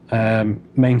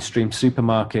mainstream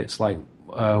supermarkets like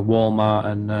Walmart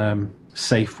and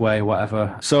Safeway,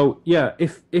 whatever. So yeah,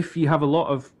 if you have a lot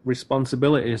of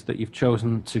responsibilities that you've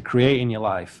chosen to create in your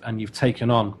life and you've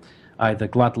taken on either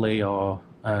gladly or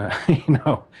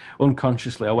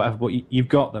unconsciously or whatever, but you've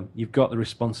got them, you've got the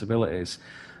responsibilities,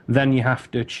 then you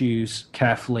have to choose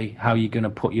carefully how you're going to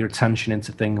put your attention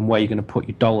into things and where you're going to put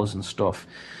your dollars and stuff.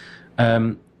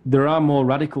 There are more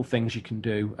radical things you can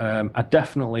do. I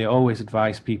definitely always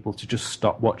advise people to just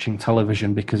stop watching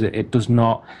television because it does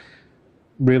not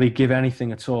really give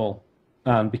anything at all.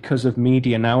 And because of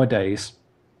media nowadays,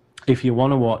 if you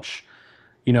want to watch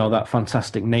that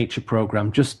fantastic nature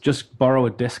program, just borrow a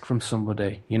disc from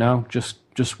somebody,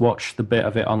 just watch the bit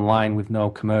of it online with no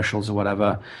commercials or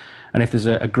whatever. And if there's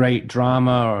a great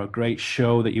drama or a great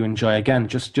show that you enjoy, again,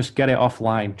 just get it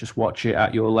offline, just watch it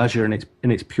at your leisure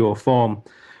in its pure form.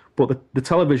 But the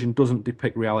television doesn't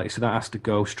depict reality, so that has to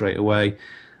go straight away.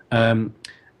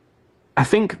 I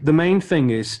think the main thing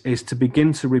is to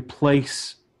begin to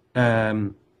replace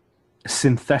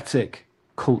synthetic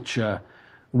culture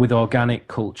with organic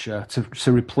culture,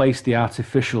 to replace the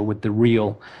artificial with the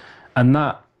real. And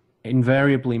that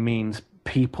invariably means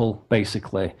people,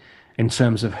 basically, in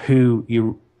terms of who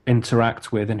you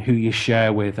interact with and who you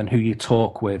share with and who you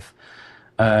talk with.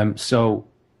 So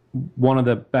one of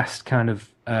the best kind of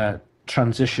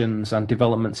transitions and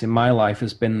developments in my life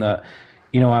has been that,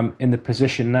 I'm in the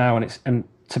position now, and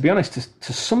to be honest,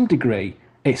 to some degree,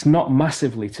 it's not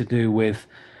massively to do with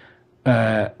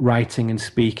writing and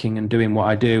speaking and doing what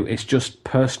I do. It's just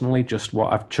personally, just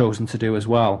what I've chosen to do as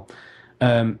well,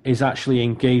 is actually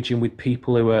engaging with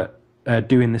people who are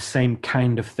doing the same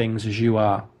kind of things as you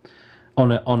are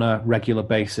on a regular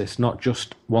basis, not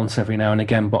just once every now and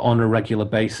again, but on a regular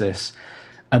basis.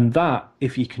 And that,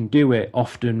 if you can do it,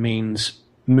 often means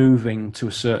moving to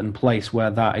a certain place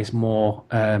where that is more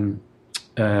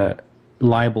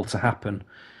liable to happen.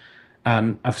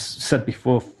 And I've said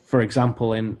before, for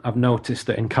example, I've noticed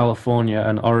that in California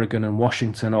and Oregon and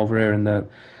Washington over here in the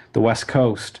West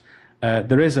Coast,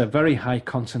 there is a very high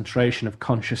concentration of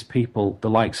conscious people, the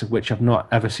likes of which I've not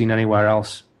ever seen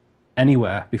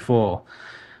anywhere before.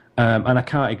 And I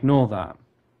can't ignore that.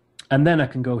 And then I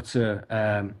can go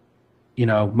to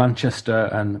Manchester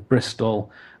and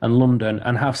Bristol and London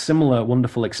and have similar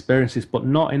wonderful experiences, but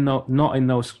not in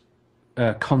those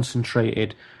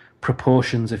concentrated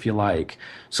proportions, if you like.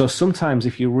 So sometimes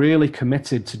if you're really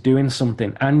committed to doing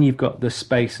something and you've got the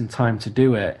space and time to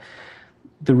do it,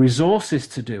 the resources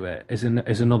to do it is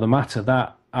another matter.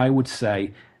 That, I would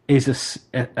say, is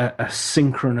a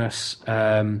synchronous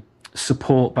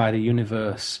support by the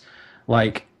universe.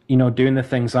 Like, doing the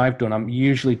things I've done, I'm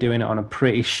usually doing it on a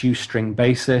pretty shoestring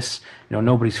basis.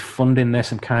 Nobody's funding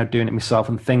this. I'm kind of doing it myself,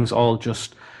 and things all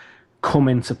just come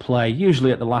into play,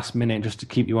 usually at the last minute, just to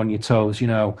keep you on your toes,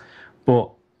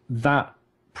 But that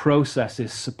process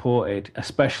is supported,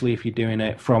 especially if you're doing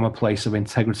it from a place of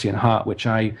integrity and heart, which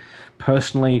I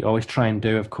personally always try and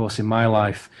do, of course, in my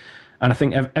life. And I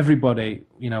think everybody,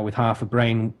 with half a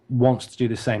brain wants to do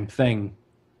the same thing.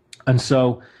 And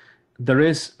so there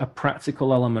is a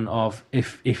practical element of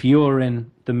if you're in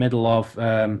the middle of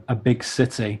a big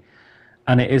city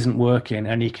and it isn't working,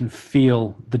 and you can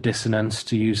feel the dissonance,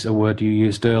 to use a word you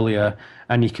used earlier,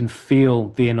 and you can feel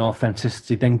the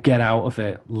inauthenticity, then get out of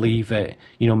it, leave it,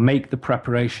 make the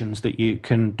preparations that you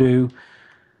can do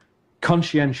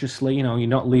conscientiously. You're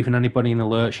not leaving anybody in the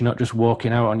lurch, you're not just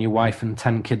walking out on your wife and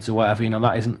 10 kids or whatever,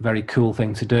 that isn't a very cool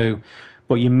thing to do,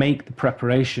 but you make the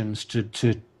preparations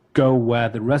to go where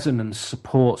the resonance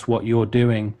supports what you're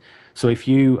doing. So if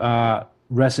you are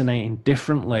resonating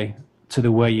differently to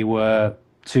the way you were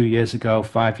 2 years ago,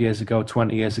 5 years ago,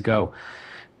 20 years ago,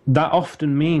 that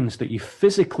often means that you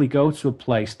physically go to a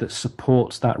place that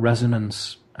supports that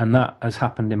resonance. And that has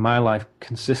happened in my life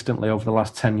consistently over the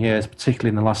last 10 years, particularly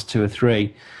in the last 2 or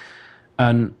 3.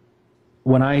 And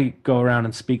when I go around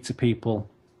and speak to people,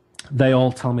 they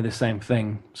all tell me the same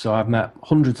thing. So I've met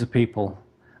hundreds of people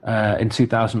in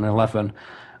 2011,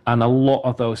 and a lot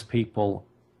of those people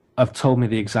have told me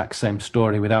the exact same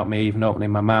story without me even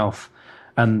opening my mouth.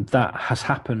 And that has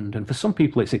happened. And for some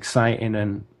people it's exciting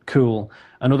and cool,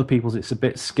 and other people it's a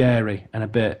bit scary and a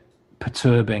bit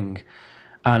perturbing.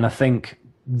 And I think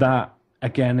that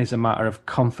again, is a matter of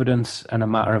confidence and a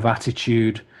matter of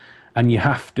attitude. And you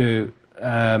have to,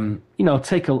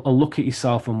 take a look at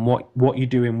yourself and what you're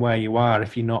doing where you are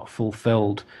if you're not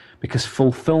fulfilled. Because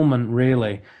fulfillment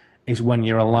really is when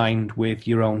you're aligned with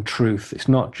your own truth. It's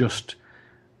not just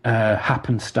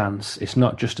happenstance. It's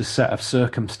not just a set of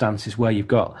circumstances where you've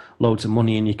got loads of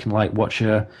money and you can watch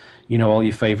all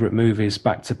your favorite movies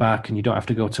back to back and you don't have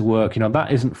to go to work.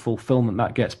 That isn't fulfillment.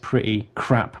 That gets pretty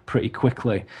crap pretty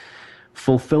quickly.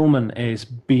 Fulfillment is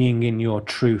being in your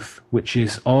truth, which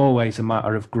is always a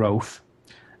matter of growth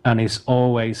and is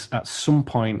always at some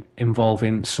point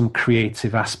involving some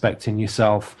creative aspect in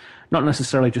yourself. Not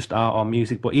necessarily just art or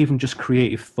music, but even just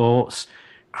creative thoughts,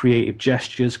 creative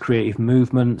gestures, creative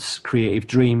movements, creative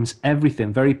dreams,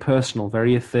 everything very personal,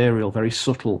 very ethereal, very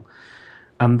subtle.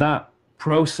 And that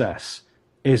process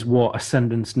is what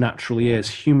ascendance naturally is.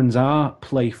 Humans are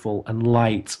playful and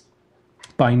light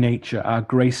by nature, are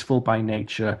graceful by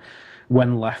nature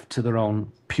when left to their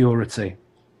own purity.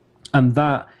 And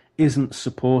that isn't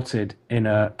supported in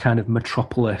a kind of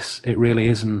metropolis. It really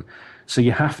isn't. So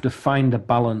you have to find a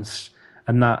balance,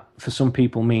 and that for some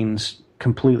people means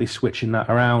completely switching that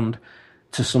around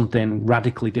to something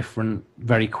radically different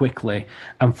very quickly.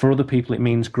 And for other people, it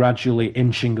means gradually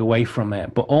inching away from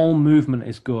it. But all movement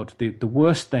is good. The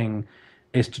worst thing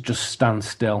is to just stand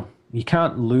still. You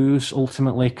can't lose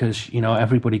ultimately because,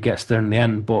 everybody gets there in the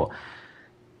end, but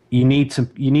you need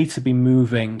to be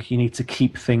moving. You need to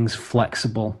keep things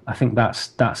flexible. I think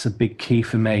that's a big key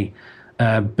for me.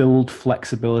 Build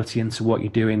flexibility into what you're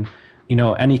doing.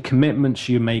 Any commitments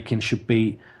you're making should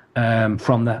be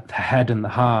from the head and the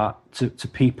heart to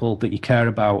people that you care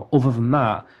about. Other than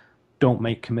that, don't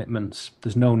make commitments.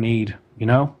 There's no need,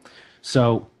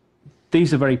 So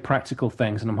these are very practical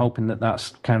things, and I'm hoping that that's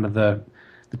kind of the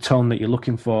tone that you're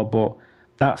looking for. But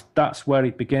that's where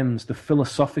it begins. The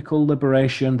philosophical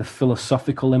liberation, the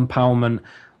philosophical empowerment,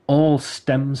 all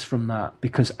stems from that.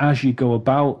 Because as you go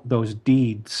about those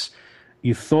deeds,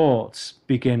 your thoughts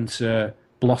begin to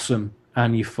blossom,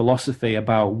 and your philosophy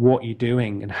about what you're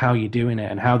doing and how you're doing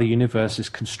it and how the universe is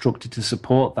constructed to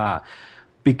support that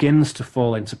begins to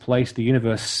fall into place. The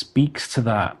universe speaks to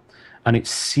that, and it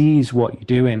sees what you're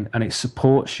doing, and it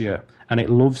supports you, and it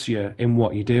loves you in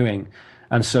what you're doing.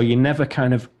 And so you're never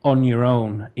kind of on your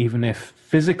own, even if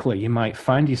physically you might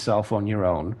find yourself on your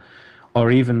own,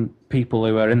 or even people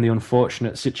who are in the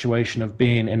unfortunate situation of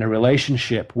being in a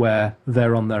relationship where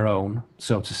they're on their own,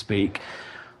 so to speak.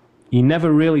 You're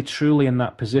never really truly in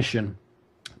that position.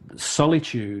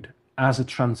 Solitude as a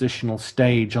transitional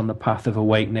stage on the path of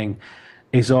awakening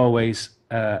is always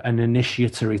an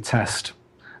initiatory test.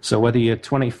 So whether you're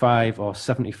 25 or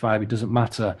 75, it doesn't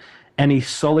matter. Any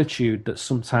solitude that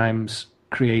sometimes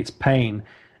creates pain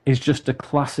is just a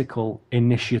classical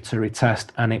initiatory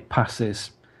test, and it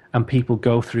passes, and people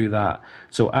go through that.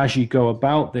 So as you go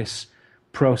about this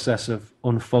process of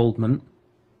unfoldment,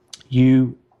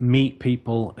 you meet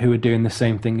people who are doing the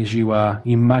same thing as you are.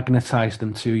 You magnetize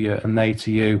them to you and they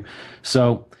to you.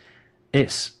 So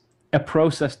it's a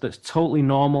process that's totally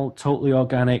normal, totally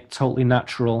organic, totally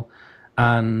natural,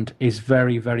 and is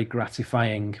very, very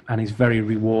gratifying and is very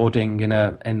rewarding in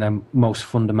the most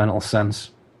fundamental sense.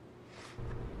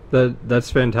 That's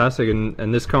fantastic,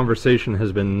 and this conversation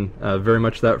has been very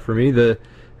much that for me.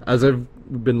 As I've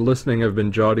been listening, I've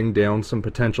been jotting down some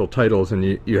potential titles,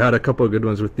 and you had a couple of good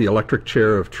ones with the electric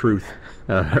chair of truth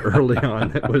early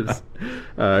on. It was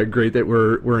great that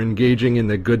we're engaging in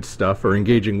the good stuff, or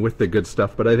engaging with the good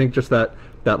stuff. But I think just that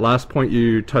last point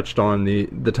you touched on,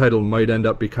 the title might end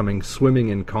up becoming Swimming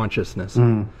in Consciousness.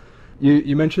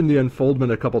 You mentioned the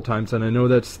unfoldment a couple times, and I know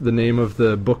that's the name of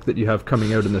the book that you have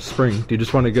coming out in the spring. Do you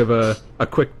just want to give a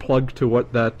quick plug to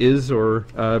what that is, or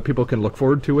people can look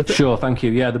forward to with it? Sure, thank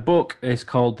you. Yeah, the book is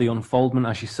called The Unfoldment,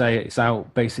 as you say. It's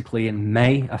out basically in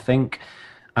May, I think,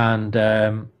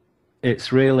 and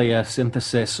it's really a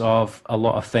synthesis of a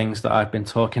lot of things that I've been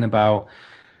talking about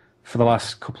for the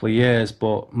last couple of years,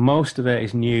 but most of it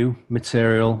is new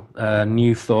material,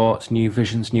 new thoughts, new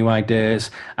visions, new ideas.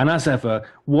 And as ever,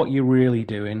 what you're really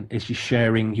doing is you're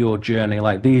sharing your journey.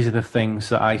 Like, these are the things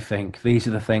that I think, these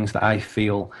are the things that I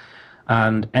feel.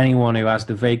 And anyone who has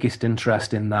the vaguest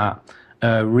interest in that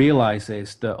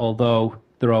realizes that although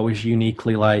they're always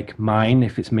uniquely like mine,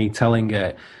 if it's me telling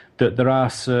it, that there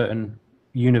are certain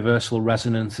universal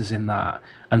resonances in that,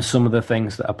 and some of the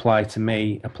things that apply to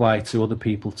me apply to other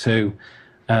people too.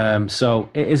 So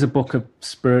it is a book of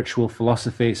spiritual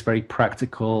philosophy. It's very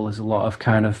practical. There's a lot of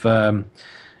kind of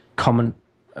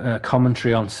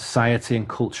commentary on society and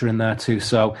culture in there too.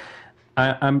 So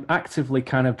I'm actively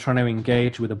kind of trying to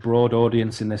engage with a broad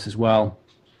audience in this as well.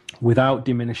 without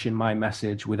diminishing my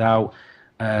message, without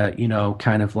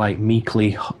kind of like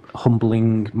meekly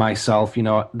humbling myself.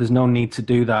 There's no need to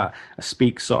do that. I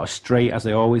speak sort of straight as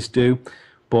I always do,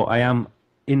 but I am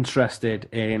interested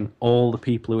in all the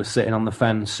people who are sitting on the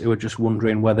fence who are just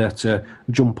wondering whether to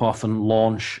jump off and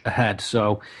launch ahead.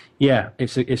 So yeah,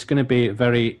 it's going to be a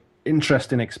very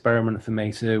interesting experiment for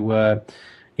me to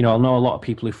I know a lot of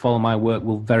people who follow my work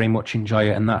will very much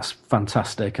enjoy it, and that's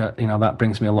fantastic. That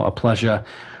brings me a lot of pleasure.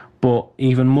 But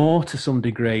even more to some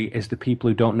degree is the people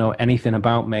who don't know anything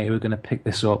about me who are going to pick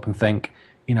this up and think,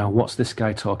 what's this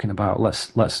guy talking about?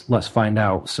 Let's find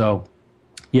out. So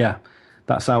yeah,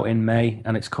 that's out in May,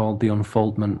 and it's called The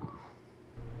Unfoldment.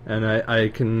 And I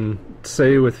can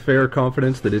say with fair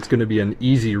confidence that it's going to be an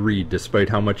easy read, despite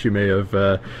how much you may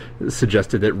have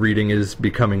suggested that reading is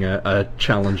becoming a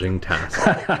challenging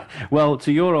task. Well,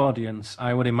 to your audience,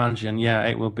 I would imagine, yeah,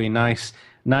 it will be nice,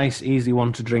 easy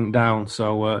one to drink down.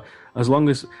 So as long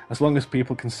as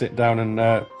people can sit down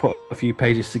and put a few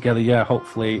pages together, yeah,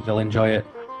 hopefully they'll enjoy it.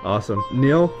 Awesome.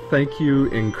 Neil, thank you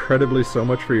incredibly so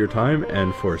much for your time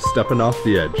and for stepping off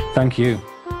the edge. Thank you.